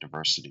areas of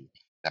diversity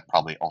that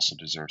probably also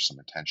deserves some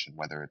attention,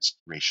 whether it's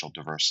racial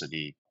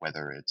diversity,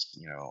 whether it's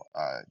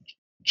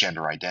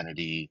gender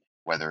identity,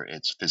 whether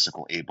it's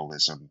physical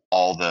ableism,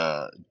 all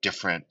the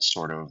different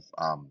sort of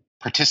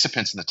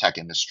participants in the tech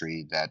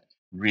industry that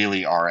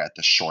really are at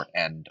the short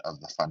end of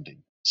the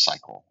funding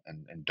cycle,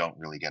 and don't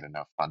really get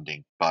enough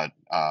funding, but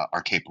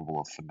are capable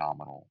of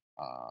phenomenal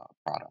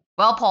product.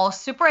 Well, Paul,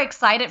 super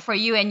excited for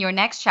you in your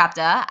next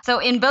chapter. So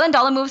in Billion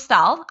Dollar Move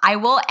style, I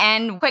will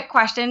end quick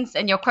questions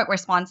and your quick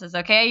responses,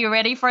 okay? You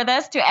ready for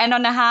this to end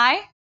on a high?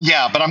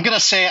 Yeah, but I'm going to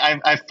say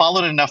I've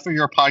followed enough of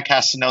your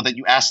podcast to know that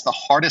you ask the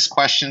hardest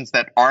questions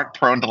that aren't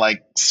prone to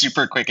like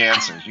super quick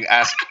answers. You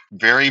ask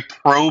very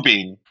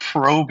probing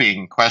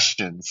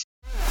questions.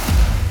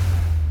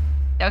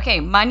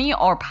 Okay, money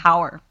or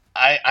power?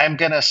 I'm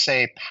going to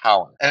say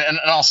power. And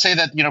I'll say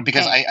that,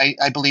 because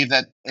I believe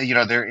that,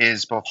 there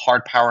is both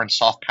hard power and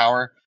soft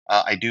power.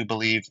 I do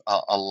believe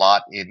a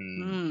lot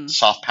in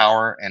soft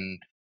power. And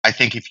I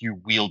think if you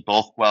wield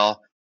both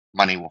well,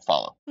 money will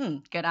follow.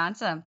 Good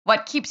answer.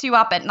 What keeps you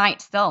up at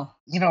night still?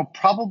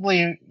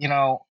 Probably,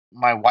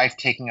 my wife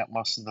taking up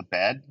most of the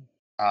bed.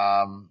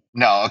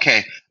 No,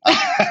 okay.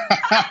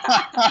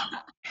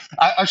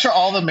 I'm sure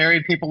all the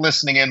married people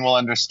listening in will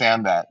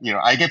understand that.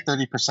 I get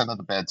 30% of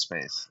the bed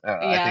space. Yes,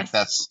 I think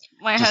that's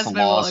my just the husband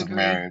laws will of agree.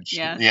 marriage.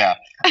 Yes. Yeah.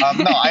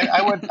 No,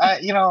 I would,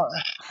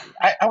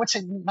 I would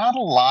say not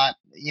a lot.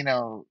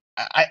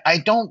 I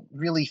don't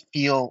really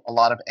feel a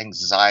lot of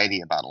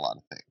anxiety about a lot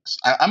of things.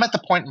 I'm at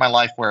the point in my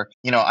life where,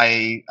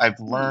 I've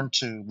learned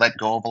to let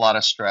go of a lot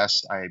of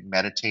stress. I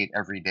meditate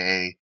every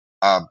day.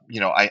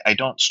 I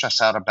don't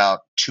stress out about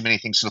too many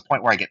things to the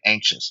point where I get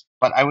anxious.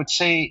 But I would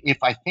say if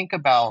I think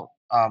about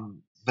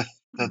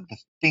the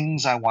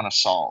things I want to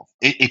solve,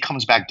 it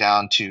comes back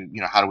down to,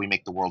 how do we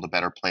make the world a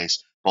better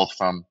place, both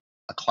from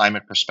a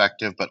climate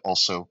perspective, but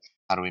also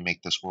how do we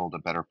make this world a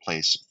better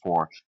place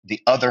for the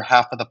other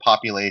half of the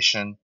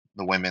population,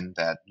 the women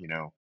that,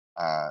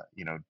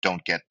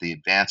 don't get the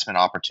advancement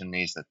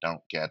opportunities, that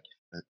don't get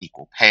the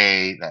equal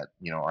pay, that,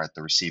 are at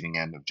the receiving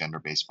end of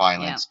gender-based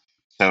violence.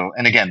 So,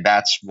 and again,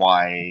 that's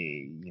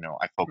why,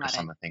 I focus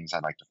on the things I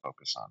like to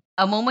focus on.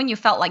 A moment you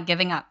felt like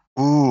giving up?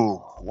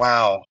 Ooh,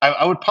 wow.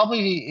 I would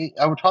probably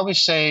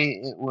say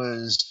it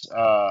was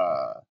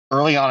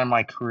early on in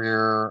my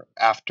career,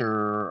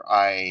 after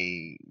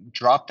I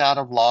dropped out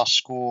of law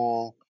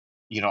school.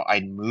 I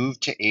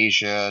moved to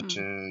Asia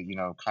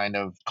to, kind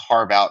of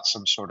carve out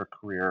some sort of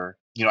career.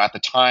 At the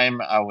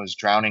time I was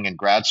drowning in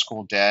grad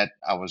school debt.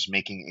 I was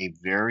making a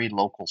very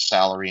local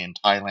salary in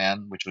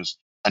Thailand, which was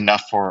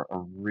enough for a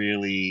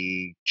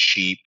really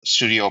cheap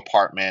studio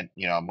apartment.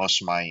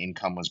 Most of my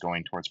income was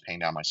going towards paying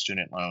down my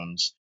student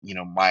loans.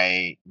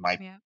 My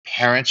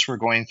parents were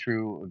going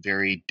through a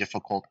very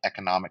difficult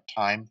economic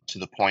time, to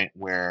the point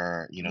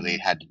where, they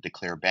had to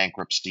declare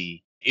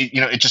bankruptcy.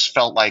 It just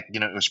felt like,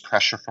 it was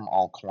pressure from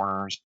all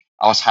corners.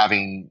 I was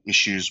having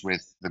issues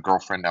with the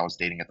girlfriend I was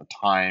dating at the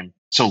time.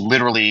 So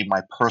literally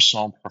my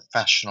personal,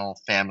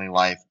 professional, family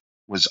life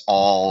was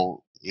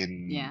all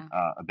in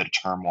a bit of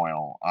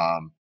turmoil.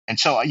 And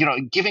so,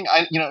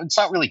 it's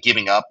not really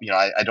giving up.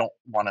 I don't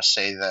want to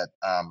say that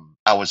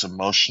I was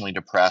emotionally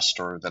depressed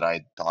or that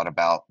I thought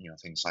about,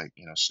 things like,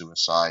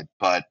 suicide.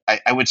 But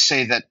I would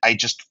say that I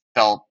just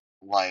felt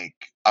like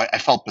I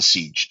felt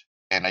besieged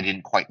and I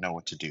didn't quite know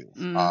what to do.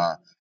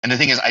 And the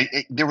thing is,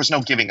 there was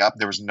no giving up.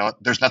 There's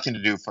nothing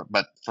to do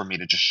but for me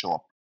to just show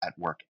up at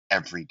work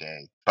every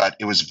day. But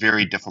it was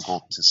very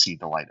difficult to see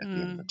the light at the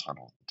end of the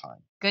tunnel at the time.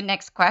 Good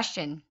next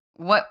question.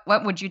 What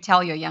would you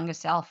tell your younger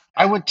self?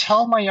 I would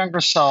tell my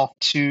younger self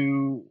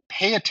to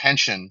pay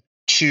attention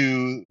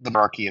to the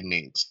hierarchy of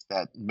needs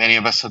that many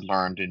of us had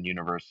learned in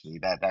university,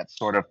 that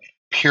sort of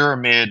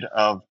pyramid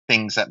of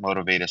things that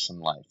motivate us in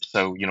life.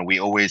 So, we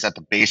always at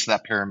the base of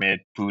that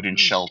pyramid, food and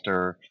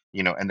shelter,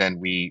 and then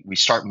we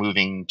start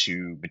moving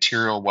to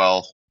material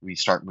wealth. We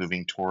start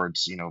moving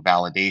towards,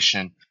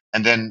 validation.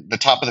 And then the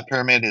top of the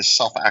pyramid is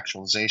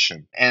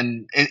self-actualization.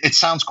 And it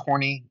sounds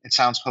corny. It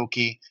sounds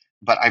hokey.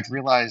 But I've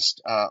realized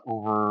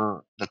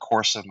over the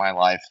course of my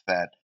life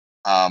that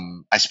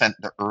I spent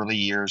the early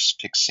years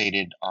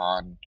fixated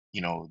on,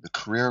 the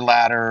career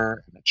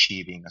ladder and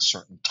achieving a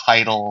certain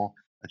title,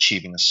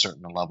 achieving a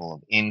certain level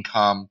of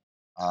income.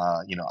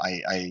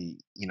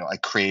 I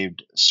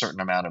craved a certain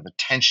amount of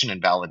attention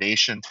and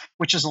validation,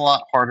 which is a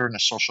lot harder in a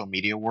social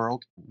media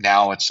world.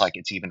 Now it's like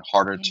it's even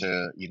harder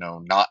to,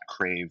 not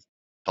crave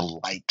the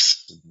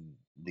likes and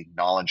the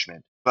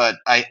acknowledgement. But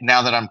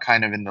now that I'm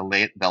kind of in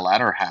the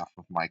latter half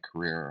of my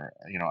career,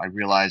 I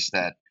realize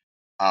that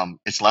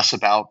it's less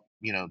about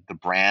the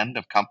brand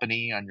of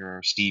company on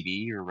your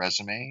CV or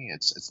resume.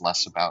 It's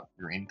less about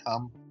your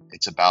income.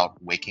 It's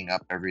about waking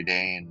up every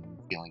day and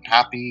feeling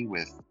happy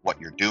with what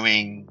you're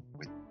doing,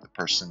 with the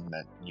person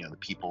that the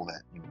people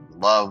that you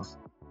love,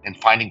 and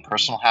finding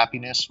personal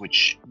happiness,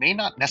 which may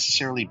not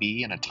necessarily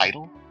be in a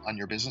title on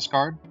your business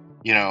card.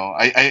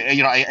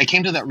 I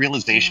came to that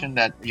realization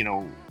that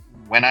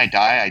when I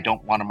die, I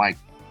don't want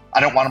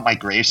my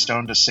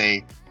gravestone to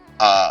say,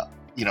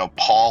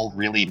 Paul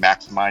really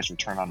maximized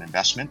return on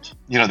investment.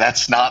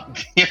 That's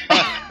not,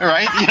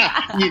 right?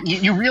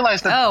 You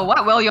realize that. Oh,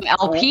 what will your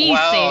LP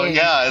say?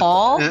 Yeah,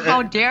 Paul,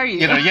 how dare you?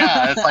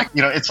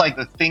 It's like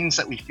the things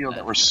that we feel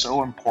that were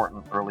so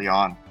important early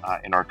on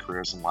in our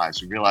careers and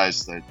lives. We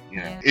realize that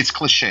it's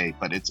cliche,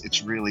 but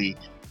it's really,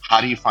 how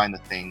do you find the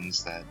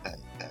things that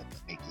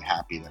make you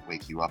happy, that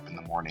wake you up in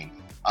the morning?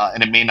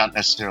 And it may not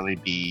necessarily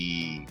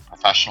be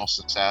professional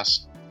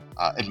success.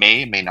 It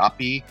may not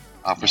be.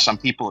 For some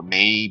people, it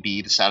may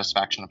be the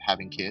satisfaction of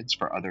having kids.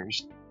 For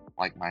others,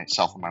 like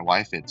myself and my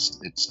wife, it's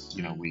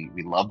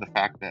we love the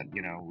fact that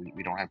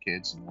we don't have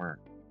kids and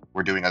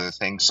we're doing other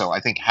things. So I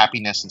think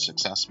happiness and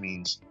success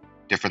means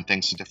different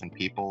things to different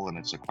people, and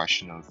it's a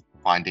question of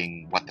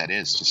finding what that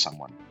is to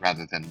someone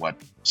rather than what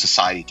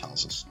society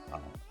tells us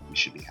we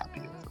should be happy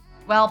over.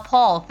 Well,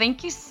 Paul,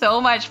 thank you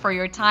so much for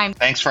your time.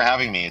 Thanks for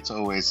having me. It's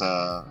always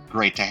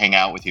great to hang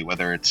out with you,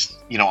 whether it's,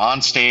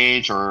 on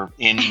stage or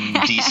in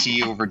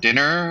DC over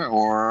dinner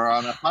or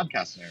on a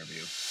podcast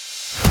interview.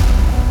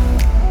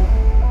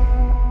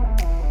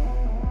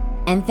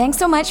 And thanks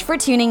so much for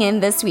tuning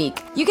in this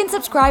week. You can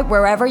subscribe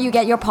wherever you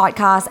get your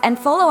podcasts and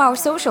follow our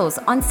socials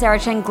on Sarah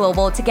Chen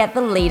Global to get the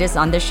latest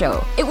on the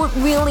show. It would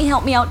really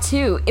help me out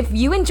too if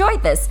you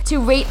enjoyed this to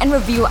rate and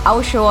review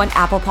our show on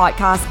Apple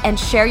Podcasts and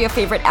share your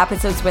favorite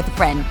episodes with a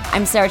friend.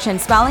 I'm Sarah Chen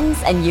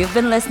Spellings and you've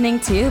been listening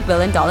to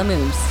Billion Dollar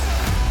Moves.